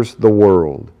 "conquers the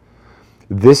world.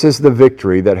 This is the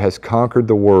victory that has conquered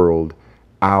the world,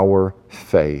 our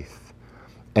faith.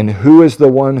 And who is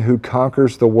the one who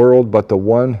conquers the world but the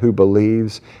one who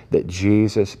believes that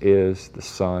Jesus is the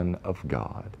Son of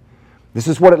God?" This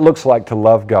is what it looks like to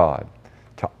love God,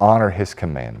 to honor His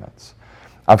commandments.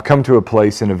 I've come to a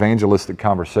place in evangelistic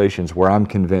conversations where I'm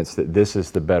convinced that this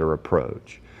is the better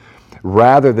approach.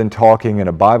 Rather than talking in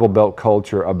a Bible Belt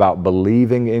culture about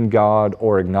believing in God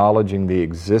or acknowledging the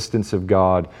existence of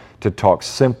God, to talk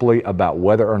simply about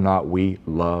whether or not we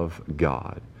love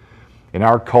God. In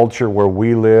our culture where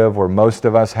we live, where most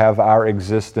of us have our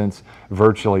existence,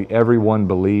 virtually everyone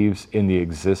believes in the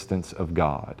existence of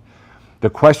God. The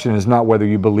question is not whether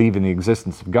you believe in the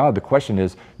existence of God. The question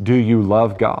is, do you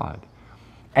love God?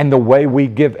 And the way we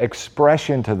give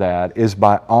expression to that is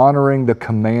by honoring the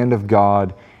command of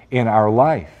God in our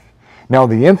life. Now,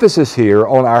 the emphasis here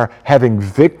on our having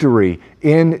victory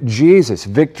in Jesus,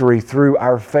 victory through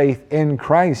our faith in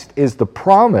Christ, is the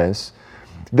promise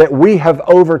that we have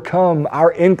overcome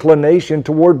our inclination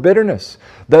toward bitterness.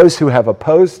 Those who have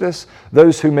opposed us,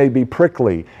 those who may be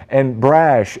prickly and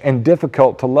brash and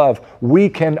difficult to love, we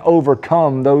can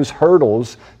overcome those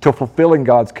hurdles to fulfilling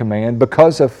God's command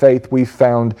because of faith we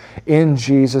found in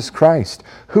Jesus Christ.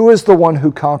 Who is the one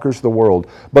who conquers the world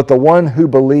but the one who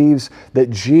believes that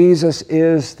Jesus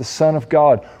is the Son of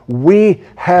God? We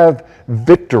have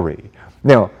victory.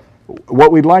 Now,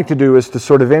 what we'd like to do is to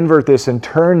sort of invert this and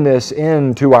turn this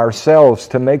into ourselves,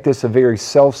 to make this a very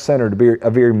self-centered, a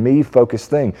very me-focused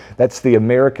thing. That's the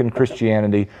American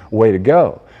Christianity way to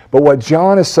go. But what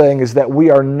John is saying is that we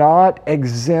are not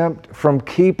exempt from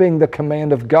keeping the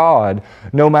command of God,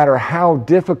 no matter how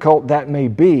difficult that may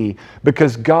be,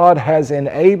 because God has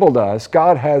enabled us,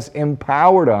 God has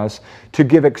empowered us to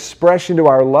give expression to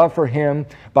our love for Him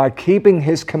by keeping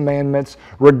His commandments,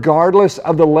 regardless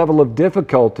of the level of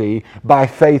difficulty, by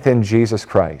faith in Jesus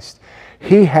Christ.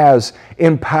 He has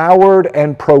empowered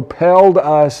and propelled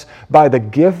us by the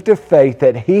gift of faith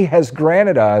that He has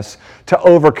granted us to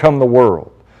overcome the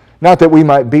world. Not that we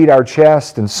might beat our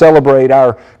chest and celebrate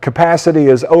our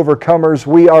capacity as overcomers.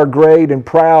 We are great and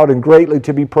proud and greatly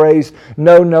to be praised.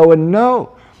 No, no, and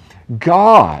no.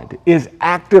 God is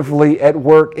actively at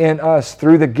work in us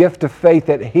through the gift of faith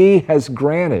that He has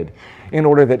granted in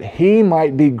order that He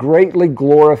might be greatly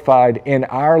glorified in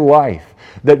our life,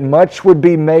 that much would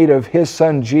be made of His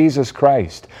Son Jesus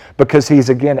Christ, because He's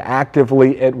again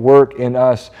actively at work in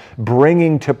us,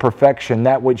 bringing to perfection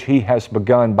that which He has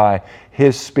begun by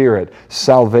His Spirit,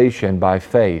 salvation by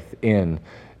faith in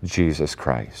Jesus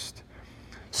Christ.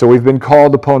 So we've been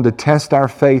called upon to test our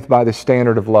faith by the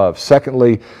standard of love.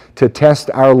 Secondly, to test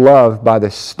our love by the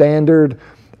standard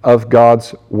of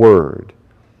God's Word.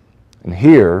 And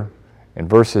here, in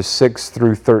verses 6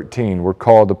 through 13, we're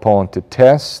called upon to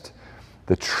test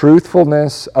the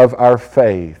truthfulness of our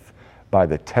faith by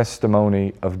the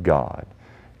testimony of God.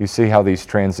 You see how these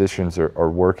transitions are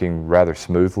working rather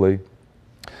smoothly?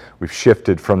 We've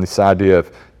shifted from this idea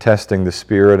of testing the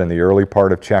Spirit in the early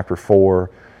part of chapter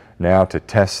 4 now to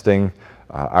testing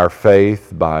our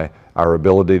faith by our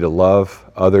ability to love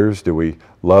others. Do we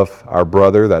love our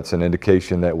brother? That's an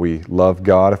indication that we love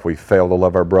God. If we fail to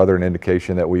love our brother, an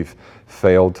indication that we've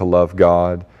failed to love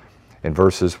God. In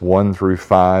verses 1 through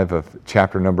 5 of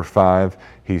chapter number 5,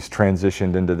 he's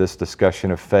transitioned into this discussion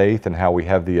of faith and how we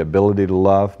have the ability to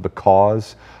love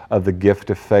because of the gift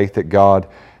of faith that God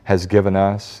has given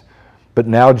us. But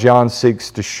now John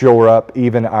seeks to shore up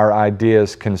even our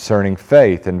ideas concerning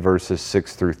faith in verses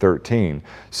 6 through 13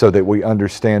 so that we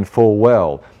understand full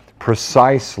well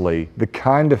precisely the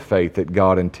kind of faith that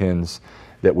God intends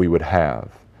that we would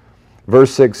have.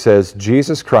 Verse 6 says,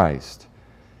 Jesus Christ,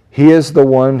 He is the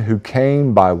one who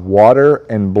came by water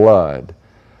and blood,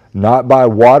 not by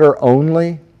water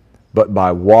only, but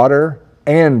by water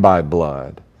and by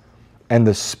blood. And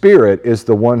the Spirit is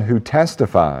the one who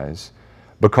testifies,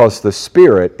 because the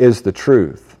Spirit is the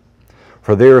truth.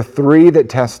 For there are three that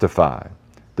testify,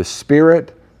 the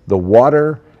Spirit, the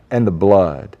water, and the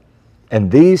blood. And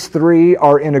these three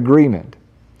are in agreement.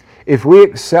 If we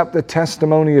accept the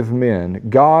testimony of men,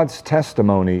 God's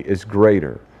testimony is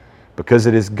greater, because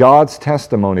it is God's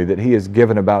testimony that He has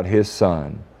given about His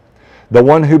Son. The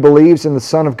one who believes in the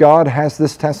Son of God has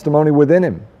this testimony within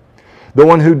him. The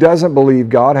one who doesn't believe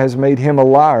God has made him a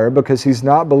liar, because he's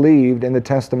not believed in the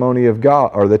testimony of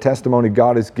God, or the testimony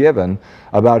God has given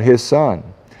about His Son.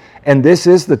 And this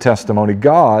is the testimony.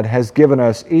 God has given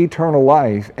us eternal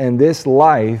life, and this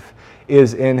life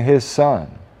is in His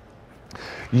Son.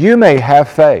 You may have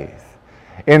faith.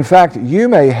 In fact, you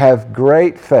may have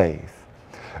great faith.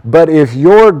 But if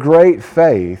your great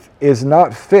faith is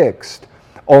not fixed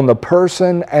on the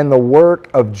person and the work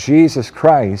of Jesus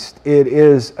Christ, it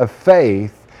is a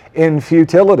faith in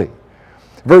futility.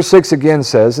 Verse 6 again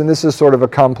says, and this is sort of a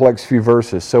complex few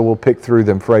verses, so we'll pick through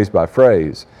them phrase by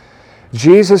phrase.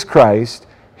 Jesus Christ,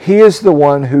 He is the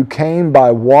one who came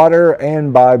by water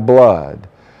and by blood,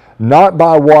 not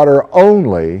by water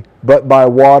only, but by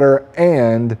water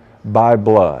and by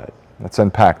blood. Let's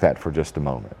unpack that for just a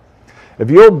moment. If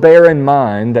you'll bear in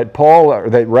mind that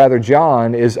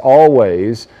John is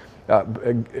always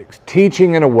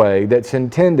teaching in a way that's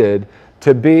intended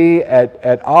to be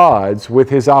at odds with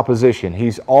his opposition.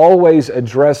 He's always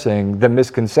addressing the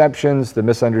misconceptions, the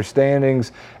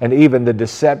misunderstandings, and even the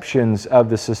deceptions of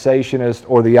the cessationist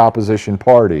or the opposition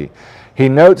party. He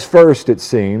notes first, it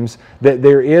seems, that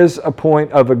there is a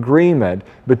point of agreement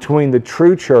between the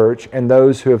true church and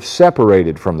those who have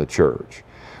separated from the church.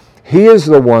 He is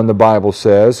the one, the Bible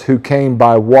says, who came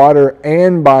by water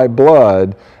and by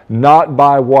blood, not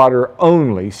by water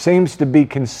only. Seems to be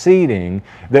conceding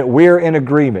that we're in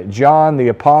agreement. John, the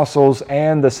apostles,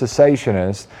 and the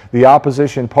cessationists, the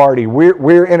opposition party,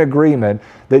 we're in agreement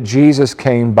that Jesus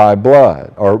came by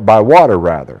blood, or by water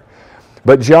rather.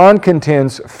 But John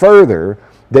contends further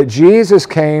that Jesus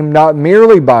came not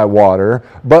merely by water,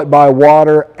 but by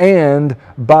water and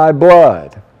by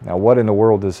blood. Now, what in the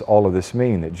world does all of this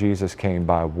mean, that Jesus came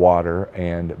by water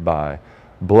and by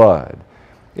blood?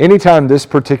 Anytime this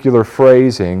particular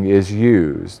phrasing is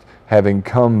used, having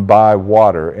come by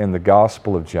water in the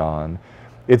Gospel of John,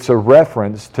 it's a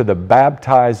reference to the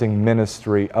baptizing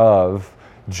ministry of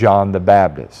John the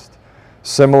Baptist.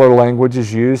 Similar language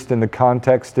is used in the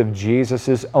context of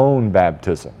Jesus' own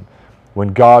baptism,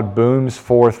 when God booms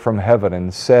forth from heaven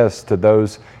and says to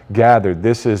those gathered,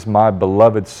 "This is my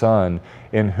beloved Son,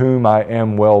 in whom I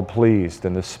am well pleased,"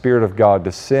 and the Spirit of God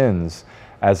descends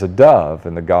as a dove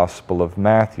in the Gospel of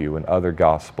Matthew and other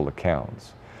Gospel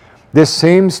accounts. This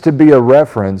seems to be a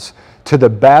reference to the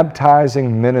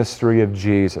baptizing ministry of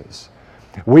Jesus.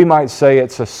 We might say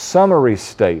it's a summary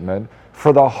statement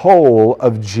for the whole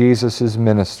of Jesus'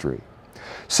 ministry.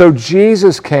 So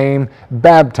Jesus came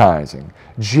baptizing.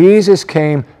 Jesus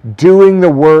came doing the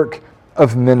work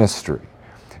of ministry.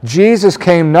 Jesus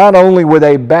came not only with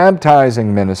a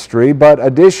baptizing ministry, but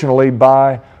additionally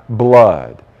by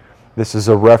blood. This is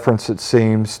a reference, it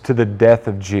seems, to the death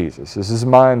of Jesus. This is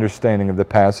my understanding of the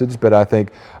passage, but I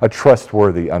think a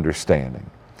trustworthy understanding.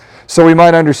 So we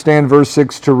might understand verse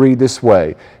 6 to read this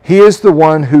way. He is the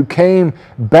one who came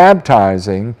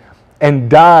baptizing and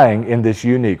dying in this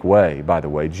unique way, by the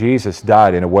way. Jesus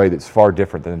died in a way that's far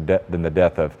different than the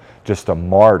death of just a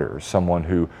martyr, someone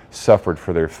who suffered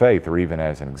for their faith, or even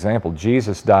as an example.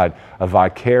 Jesus died a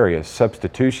vicarious,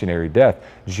 substitutionary death.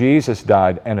 Jesus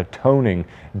died an atoning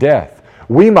death.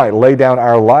 We might lay down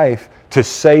our life to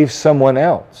save someone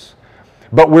else,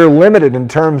 but we're limited in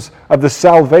terms of the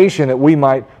salvation that we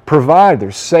might provide.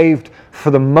 They're saved for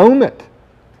the moment.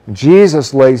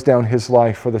 Jesus lays down his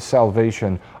life for the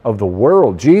salvation of the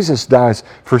world. Jesus dies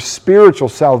for spiritual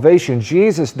salvation.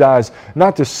 Jesus dies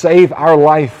not to save our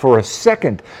life for a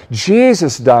second.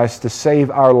 Jesus dies to save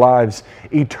our lives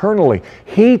eternally.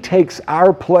 He takes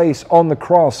our place on the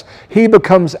cross. He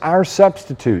becomes our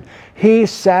substitute. He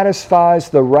satisfies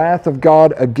the wrath of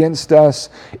God against us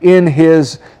in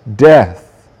his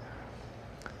death.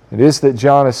 It is that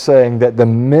John is saying that the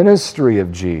ministry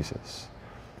of Jesus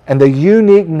and the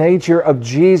unique nature of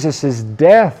Jesus'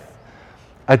 death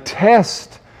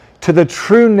attest to the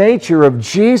true nature of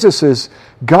Jesus'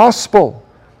 gospel.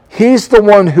 He's the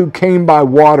one who came by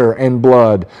water and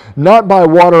blood, not by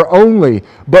water only,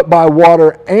 but by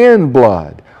water and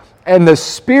blood. And the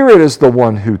Spirit is the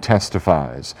one who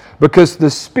testifies, because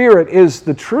the Spirit is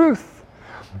the truth.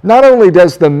 Not only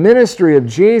does the ministry of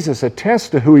Jesus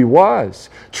attest to who he was,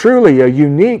 truly a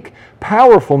unique,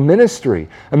 powerful ministry,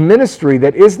 a ministry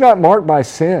that is not marked by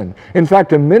sin. In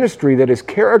fact, a ministry that is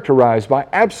characterized by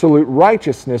absolute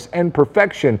righteousness and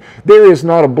perfection. There is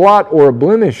not a blot or a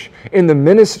blemish in the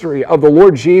ministry of the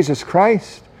Lord Jesus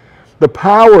Christ. The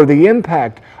power, the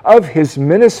impact of his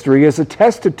ministry is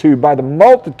attested to by the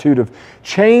multitude of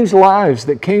changed lives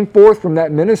that came forth from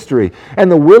that ministry,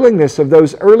 and the willingness of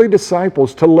those early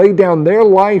disciples to lay down their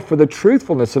life for the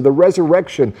truthfulness of the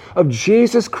resurrection of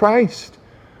Jesus Christ.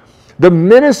 The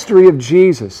ministry of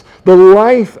Jesus, the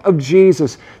life of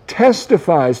Jesus,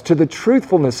 testifies to the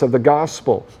truthfulness of the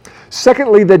gospel.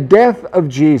 Secondly, the death of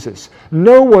Jesus.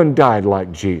 No one died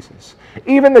like Jesus.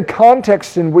 Even the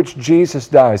context in which Jesus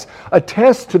dies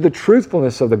attests to the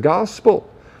truthfulness of the gospel.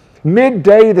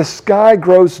 Midday, the sky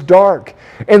grows dark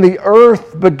and the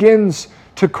earth begins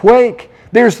to quake.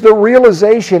 There's the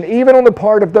realization, even on the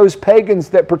part of those pagans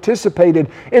that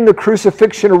participated in the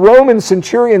crucifixion, a Roman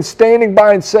centurion standing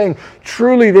by and saying,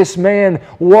 truly this man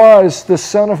was the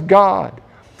Son of God.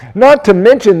 Not to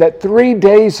mention that 3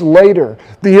 days later,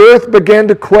 the earth began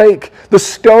to quake, the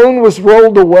stone was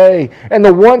rolled away, and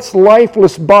the once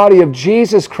lifeless body of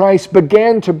Jesus Christ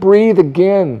began to breathe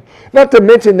again. Not to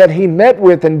mention that he met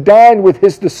with and dined with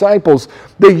his disciples.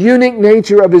 The unique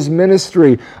nature of his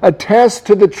ministry attests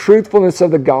to the truthfulness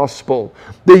of the gospel.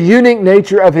 The unique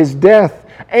nature of his death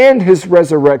and his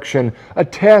resurrection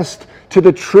attest to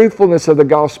the truthfulness of the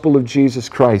gospel of Jesus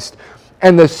Christ.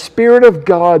 And the Spirit of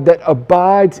God that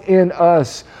abides in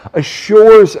us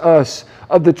assures us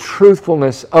of the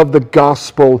truthfulness of the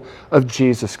gospel of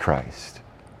Jesus Christ.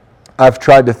 I've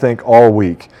tried to think all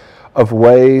week of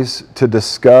ways to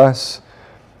discuss,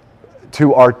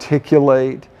 to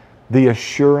articulate the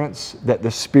assurance that the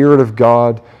Spirit of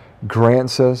God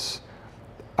grants us.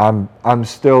 I'm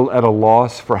still at a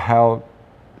loss for how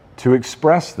to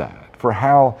express that, for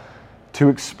how to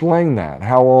explain that,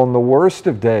 how on the worst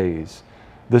of days,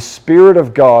 the Spirit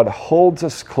of God holds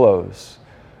us close,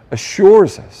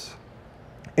 assures us,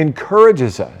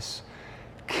 encourages us,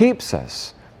 keeps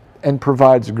us, and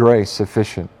provides grace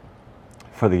sufficient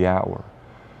for the hour.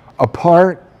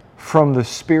 Apart from the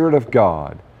Spirit of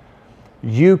God,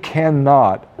 you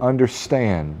cannot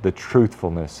understand the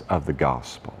truthfulness of the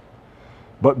gospel.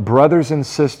 But brothers and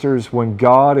sisters, when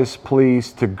God is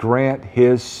pleased to grant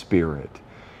His Spirit,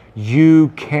 you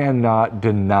cannot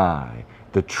deny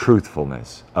the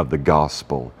truthfulness of the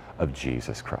gospel of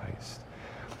Jesus Christ.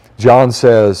 John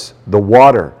says the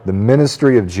water, the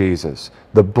ministry of Jesus,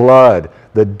 the blood,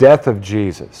 the death of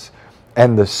Jesus,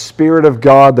 and the Spirit of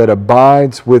God that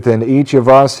abides within each of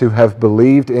us who have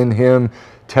believed in Him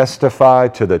testify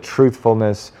to the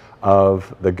truthfulness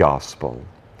of the gospel.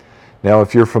 Now,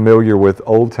 if you're familiar with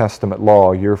Old Testament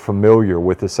law, you're familiar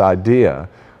with this idea.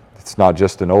 It's not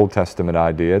just an Old Testament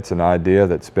idea, it's an idea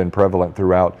that's been prevalent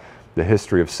throughout the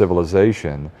history of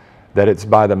civilization, that it's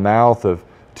by the mouth of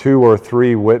 2 or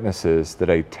 3 witnesses that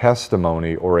a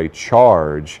testimony or a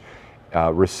charge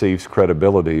receives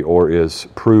credibility or is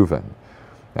proven.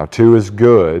 Now, 2 is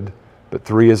good, but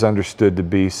 3 is understood to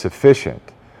be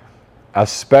sufficient,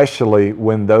 especially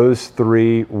when those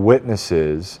 3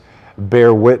 witnesses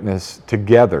bear witness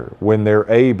together, when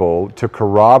they're able to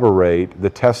corroborate the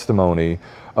testimony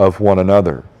of one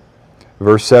another.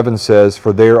 Verse 7 says,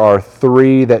 "For there are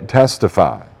 3 that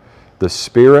testify, the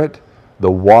Spirit,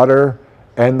 the water,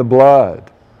 and the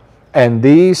blood. And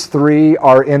these three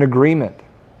are in agreement.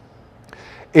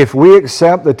 If we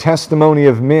accept the testimony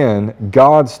of men,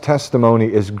 God's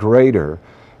testimony is greater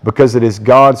because it is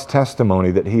God's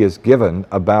testimony that He has given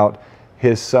about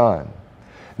His Son.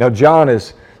 Now, John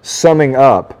is summing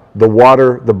up the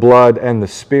water, the blood, and the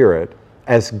Spirit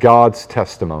as God's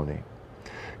testimony.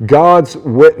 God's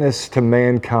witness to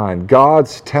mankind,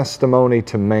 God's testimony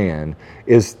to man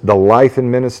is the life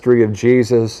and ministry of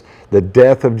Jesus, the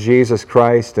death of Jesus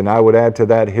Christ, and I would add to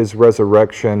that His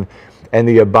resurrection, and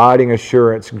the abiding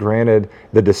assurance granted,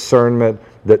 the discernment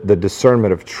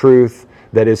of truth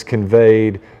that is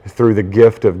conveyed through the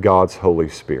gift of God's Holy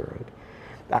Spirit.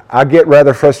 I get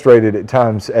rather frustrated at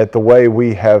times at the way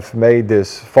we have made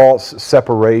this false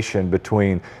separation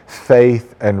between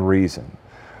faith and reason.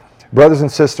 Brothers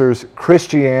and sisters,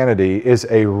 Christianity is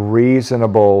a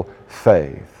reasonable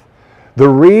faith. The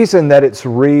reason that it's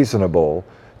reasonable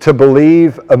to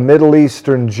believe a Middle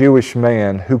Eastern Jewish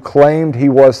man who claimed he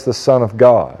was the Son of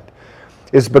God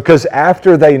is because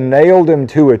after they nailed him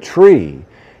to a tree,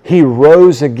 he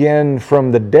rose again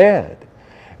from the dead.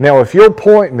 Now, if you'll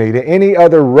point me to any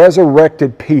other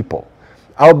resurrected people,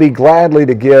 I'll be gladly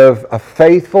to give a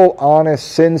faithful,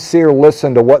 honest, sincere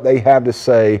listen to what they have to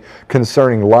say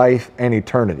concerning life and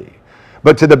eternity.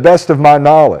 But to the best of my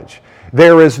knowledge,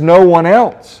 there is no one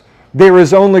else. There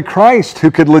is only Christ who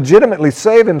could legitimately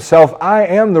save Himself. I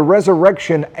am the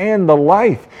resurrection and the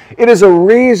life. It is a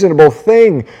reasonable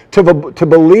thing to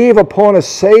believe upon a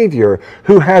Savior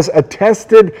who has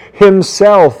attested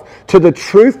Himself to the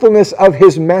truthfulness of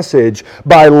His message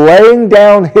by laying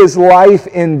down His life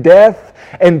in death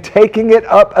and taking it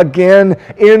up again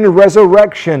in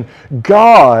resurrection.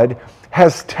 God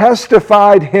has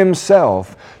testified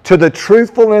Himself to the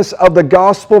truthfulness of the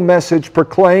gospel message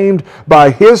proclaimed by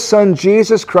His Son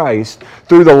Jesus Christ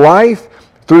through the life,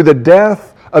 through the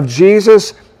death of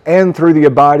Jesus, and through the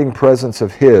abiding presence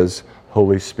of His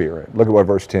Holy Spirit. Look at what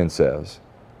verse 10 says.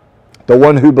 The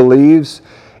one who believes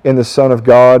in the Son of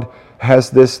God has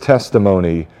this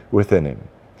testimony within him.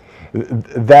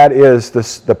 That is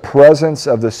the presence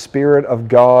of the Spirit of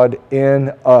God in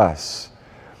us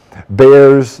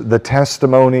bears the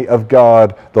testimony of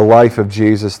God, the life of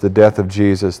Jesus, the death of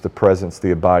Jesus, the presence,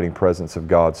 the abiding presence of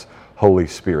God's Holy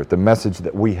Spirit. The message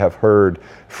that we have heard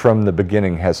from the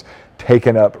beginning has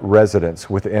taken up residence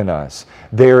within us.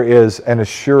 There is an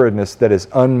assuredness that is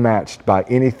unmatched by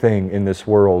anything in this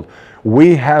world.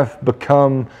 We have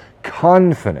become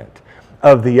confident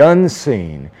of the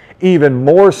unseen, even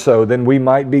more so than we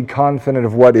might be confident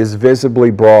of what is visibly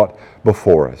brought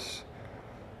before us.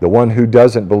 The one who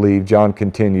doesn't believe, John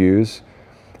continues,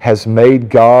 has made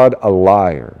God a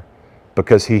liar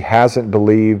because he hasn't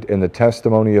believed in the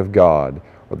testimony of God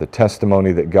or the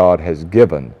testimony that God has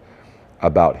given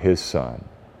about His Son.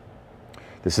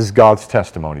 This is God's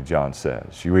testimony, John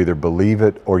says. You either believe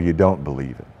it or you don't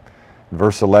believe it. In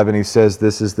verse 11 he says,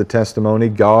 this is the testimony.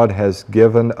 God has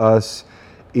given us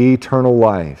eternal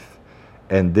life,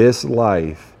 and this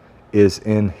life is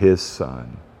in His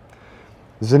Son.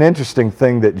 There's an interesting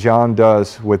thing that John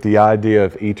does with the idea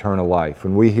of eternal life.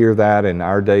 When we hear that in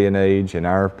our day and age, in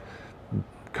our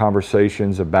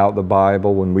conversations about the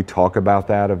Bible, when we talk about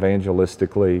that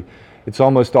evangelistically, it's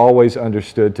almost always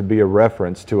understood to be a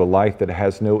reference to a life that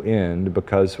has no end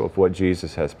because of what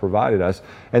Jesus has provided us,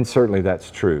 and certainly that's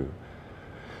true.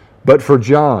 But for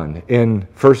John, in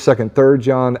 1st, 2nd, 3rd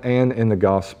John, and in the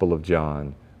Gospel of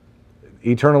John,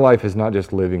 eternal life is not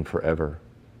just living forever.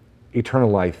 Eternal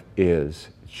life is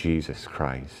Jesus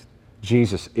Christ.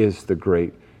 Jesus is the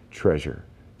great treasure.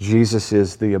 Jesus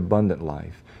is the abundant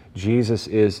life. Jesus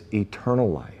is eternal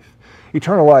life.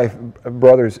 Eternal life,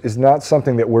 brothers, is not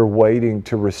something that we're waiting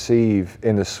to receive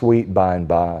in the sweet by and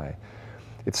by.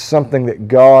 It's something that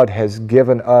God has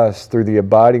given us through the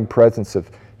abiding presence of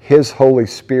His Holy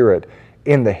Spirit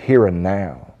in the here and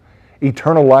now.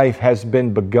 Eternal life has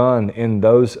been begun in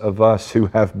those of us who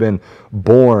have been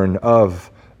born of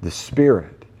the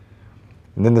Spirit.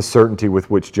 And then the certainty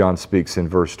with which John speaks in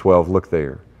verse 12, look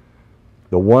there.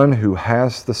 The one who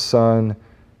has the Son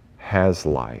has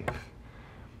life.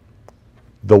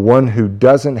 The one who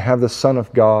doesn't have the Son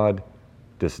of God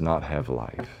does not have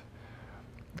life.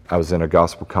 I was in a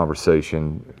gospel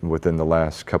conversation within the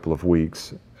last couple of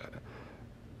weeks.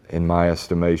 In my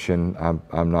estimation,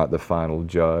 I'm not the final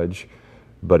judge,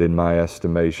 but in my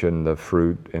estimation, the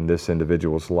fruit in this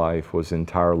individual's life was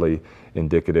entirely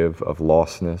indicative of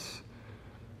lostness.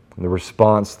 And the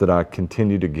response that I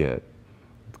continue to get,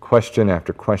 question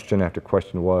after question after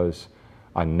question, was,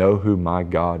 I know who my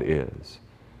God is.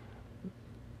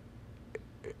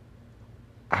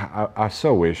 I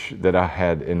so wish that I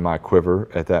had in my quiver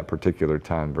at that particular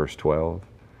time, verse 12.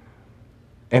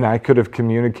 And I could have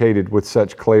communicated with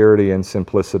such clarity and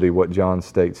simplicity what John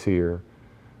states here.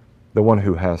 The one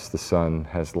who has the Son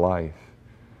has life.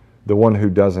 The one who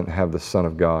doesn't have the Son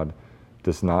of God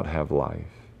does not have life.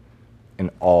 And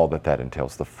all that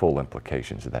entails, the full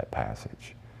implications of that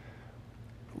passage.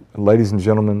 Ladies and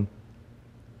gentlemen,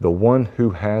 the one who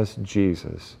has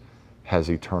Jesus has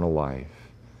eternal life.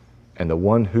 And the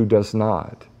one who does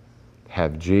not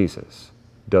have Jesus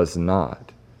does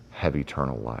not have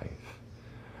eternal life.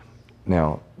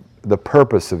 Now, the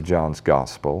purpose of John's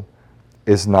gospel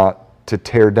is not to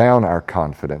tear down our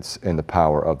confidence in the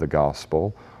power of the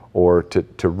gospel or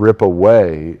to rip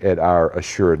away at our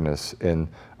assuredness in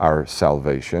our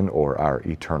salvation or our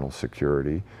eternal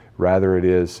security. Rather, it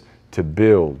is to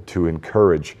build, to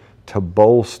encourage, to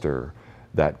bolster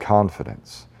that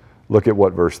confidence. Look at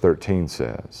what verse 13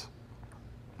 says.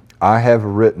 I have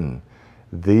written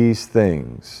these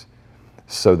things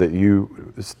so that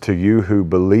to you who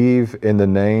believe in the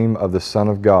name of the Son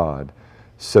of God,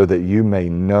 so that you may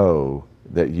know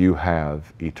that you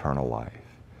have eternal life.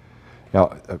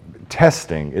 Now,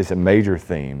 testing is a major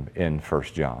theme in 1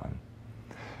 John.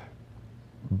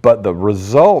 But the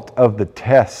result of the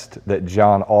test that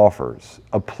John offers,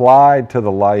 applied to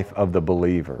the life of the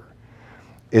believer,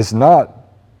 is not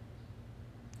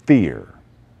fear.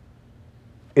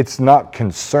 It's not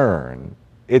concern.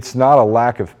 It's not a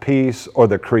lack of peace or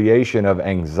the creation of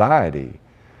anxiety.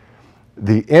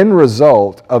 The end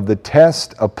result of the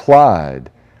test applied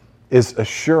is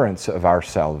assurance of our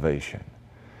salvation.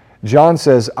 John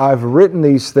says, I've written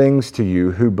these things to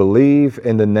you who believe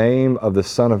in the name of the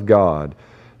Son of God,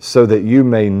 so that you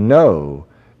may know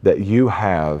that you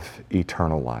have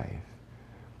eternal life.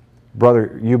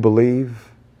 Brother, you believe?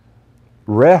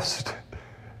 Rest.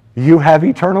 You have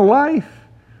eternal life.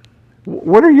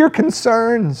 What are your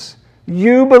concerns?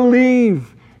 You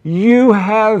believe. You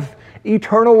have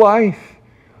eternal life.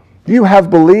 You have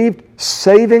believed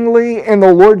savingly in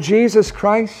the Lord Jesus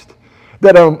Christ.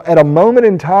 That at a moment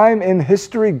in time in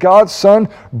history, God's Son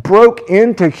broke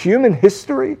into human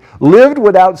history, lived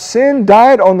without sin,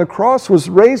 died on the cross, was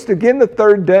raised again the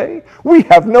third day. We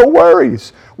have no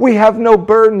worries. We have no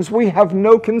burdens. We have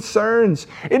no concerns.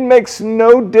 It makes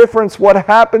no difference what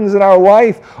happens in our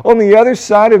life. On the other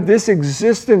side of this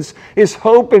existence is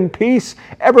hope and peace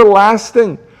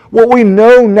everlasting. What we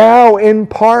know now in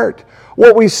part,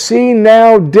 what we see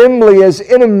now dimly as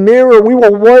in a mirror, we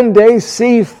will one day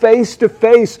see face to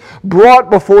face, brought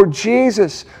before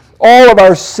Jesus. All of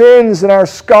our sins and our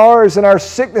scars and our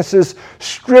sicknesses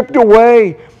stripped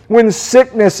away. When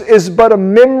sickness is but a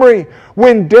memory,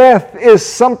 when death is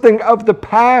something of the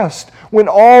past, when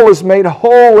all is made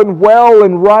whole and well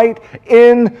and right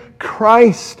in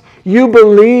Christ. You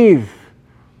believe,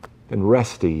 then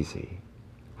rest easy.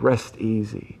 Rest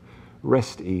easy.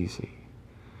 Rest easy.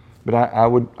 But I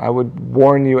would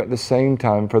warn you at the same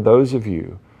time, for those of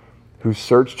you who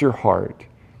searched your heart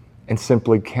and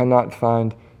simply cannot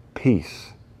find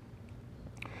peace,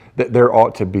 that there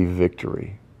ought to be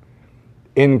victory.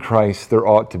 In Christ there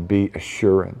ought to be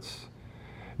assurance.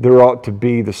 There ought to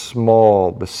be the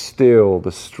small, the still,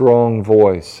 the strong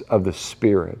voice of the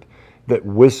Spirit that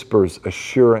whispers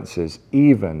assurances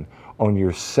even on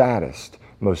your saddest,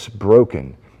 most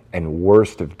broken, and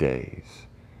worst of days.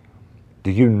 Do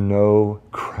you know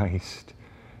Christ?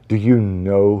 Do you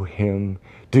know Him?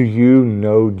 Do you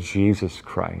know Jesus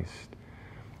Christ?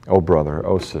 Oh brother,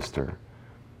 oh sister,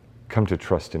 come to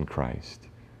trust in Christ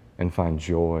and find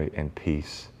joy and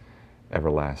peace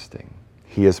everlasting.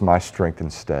 He is my strength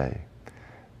and stay,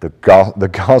 the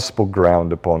gospel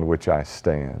ground upon which I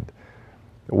stand.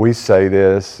 We say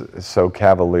this so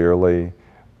cavalierly,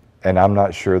 and I'm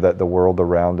not sure that the world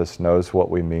around us knows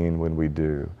what we mean when we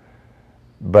do.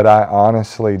 But I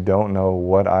honestly don't know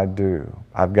what I'd do.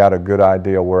 I've got a good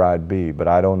idea where I'd be, but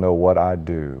I don't know what I'd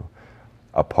do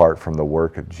apart from the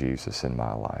work of Jesus in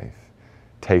my life.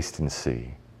 Taste and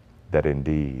see that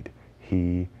indeed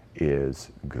He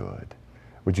is good.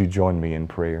 Would you join me in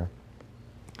prayer?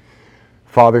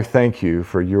 Father, thank you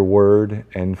for your word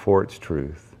and for its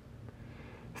truth.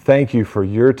 Thank you for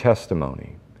your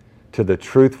testimony to the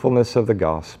truthfulness of the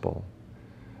gospel,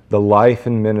 the life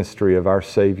and ministry of our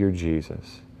Savior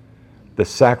Jesus, the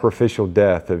sacrificial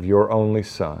death of your only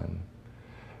Son,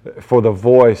 for the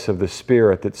voice of the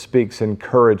Spirit that speaks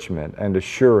encouragement and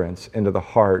assurance into the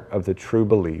heart of the true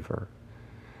believer.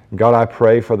 God, I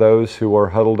pray for those who are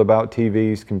huddled about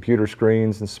TVs, computer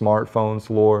screens, and smartphones,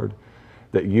 Lord,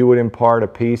 that you would impart a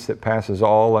peace that passes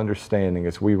all understanding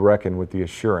as we reckon with the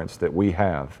assurance that we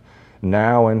have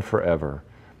now and forever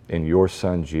in your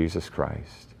Son, Jesus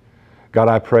Christ. God,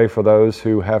 I pray for those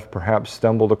who have perhaps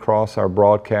stumbled across our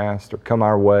broadcast or come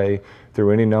our way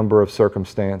through any number of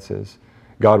circumstances,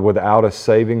 God, without a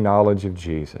saving knowledge of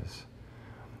Jesus.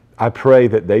 I pray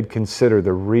that they'd consider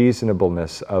the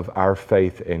reasonableness of our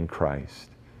faith in Christ.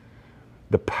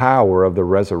 The power of the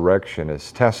resurrection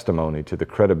is testimony to the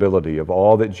credibility of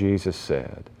all that Jesus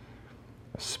said,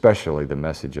 especially the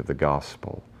message of the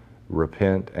gospel.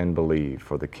 Repent and believe,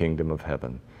 for the kingdom of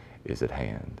heaven is at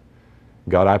hand.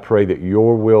 God, I pray that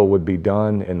your will would be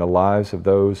done in the lives of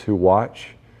those who watch,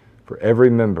 for every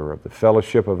member of the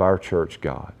fellowship of our church,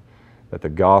 God, that the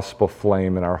gospel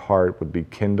flame in our heart would be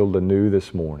kindled anew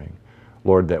this morning.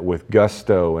 Lord, that with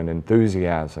gusto and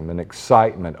enthusiasm and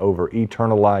excitement over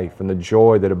eternal life and the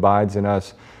joy that abides in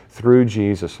us through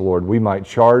Jesus, Lord, we might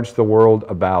charge the world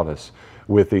about us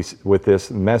with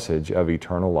this message of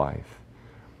eternal life.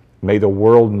 May the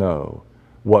world know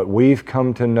what we've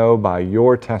come to know by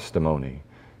your testimony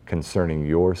concerning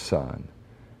your Son.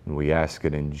 And we ask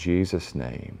it in Jesus'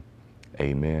 name.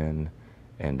 Amen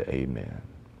and amen.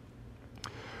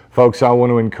 Folks, I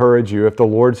want to encourage you, if the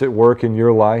Lord's at work in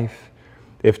your life,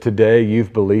 if today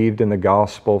you've believed in the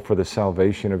gospel for the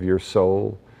salvation of your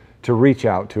soul, to reach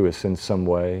out to us in some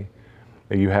way.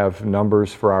 You have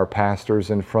numbers for our pastors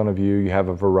in front of you. You have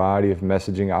a variety of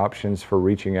messaging options for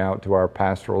reaching out to our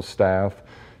pastoral staff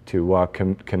to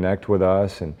connect with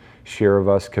us and share of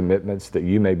us commitments that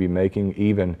you may be making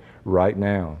even right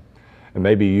now. And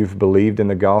maybe you've believed in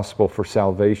the gospel for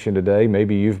salvation today.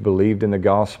 Maybe you've believed in the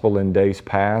gospel in days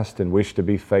past and wish to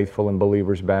be faithful in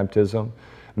believers' baptism.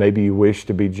 Maybe you wish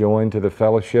to be joined to the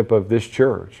fellowship of this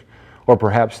church. Or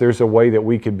perhaps there's a way that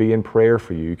we could be in prayer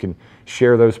for you. You can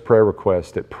share those prayer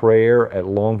requests at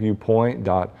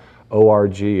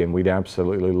prayer@longviewpoint.org, and we'd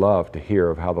absolutely love to hear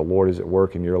of how the Lord is at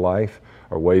work in your life,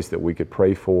 or ways that we could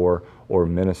pray for or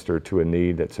minister to a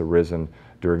need that's arisen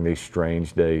during these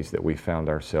strange days that we found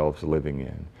ourselves living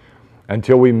in.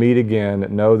 Until we meet again,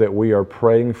 know that we are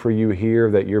praying for you here,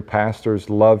 that your pastors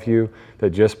love you,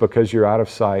 that just because you're out of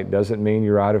sight doesn't mean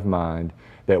you're out of mind,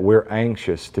 that we're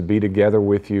anxious to be together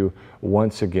with you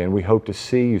once again. We hope to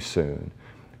see you soon.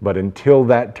 But until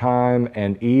that time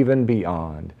and even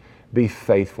beyond, be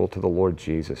faithful to the Lord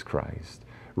Jesus Christ.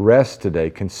 Rest today,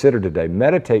 consider today,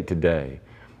 meditate today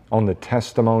on the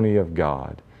testimony of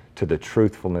God to the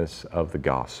truthfulness of the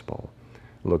gospel.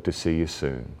 Look to see you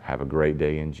soon. Have a great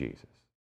day in Jesus.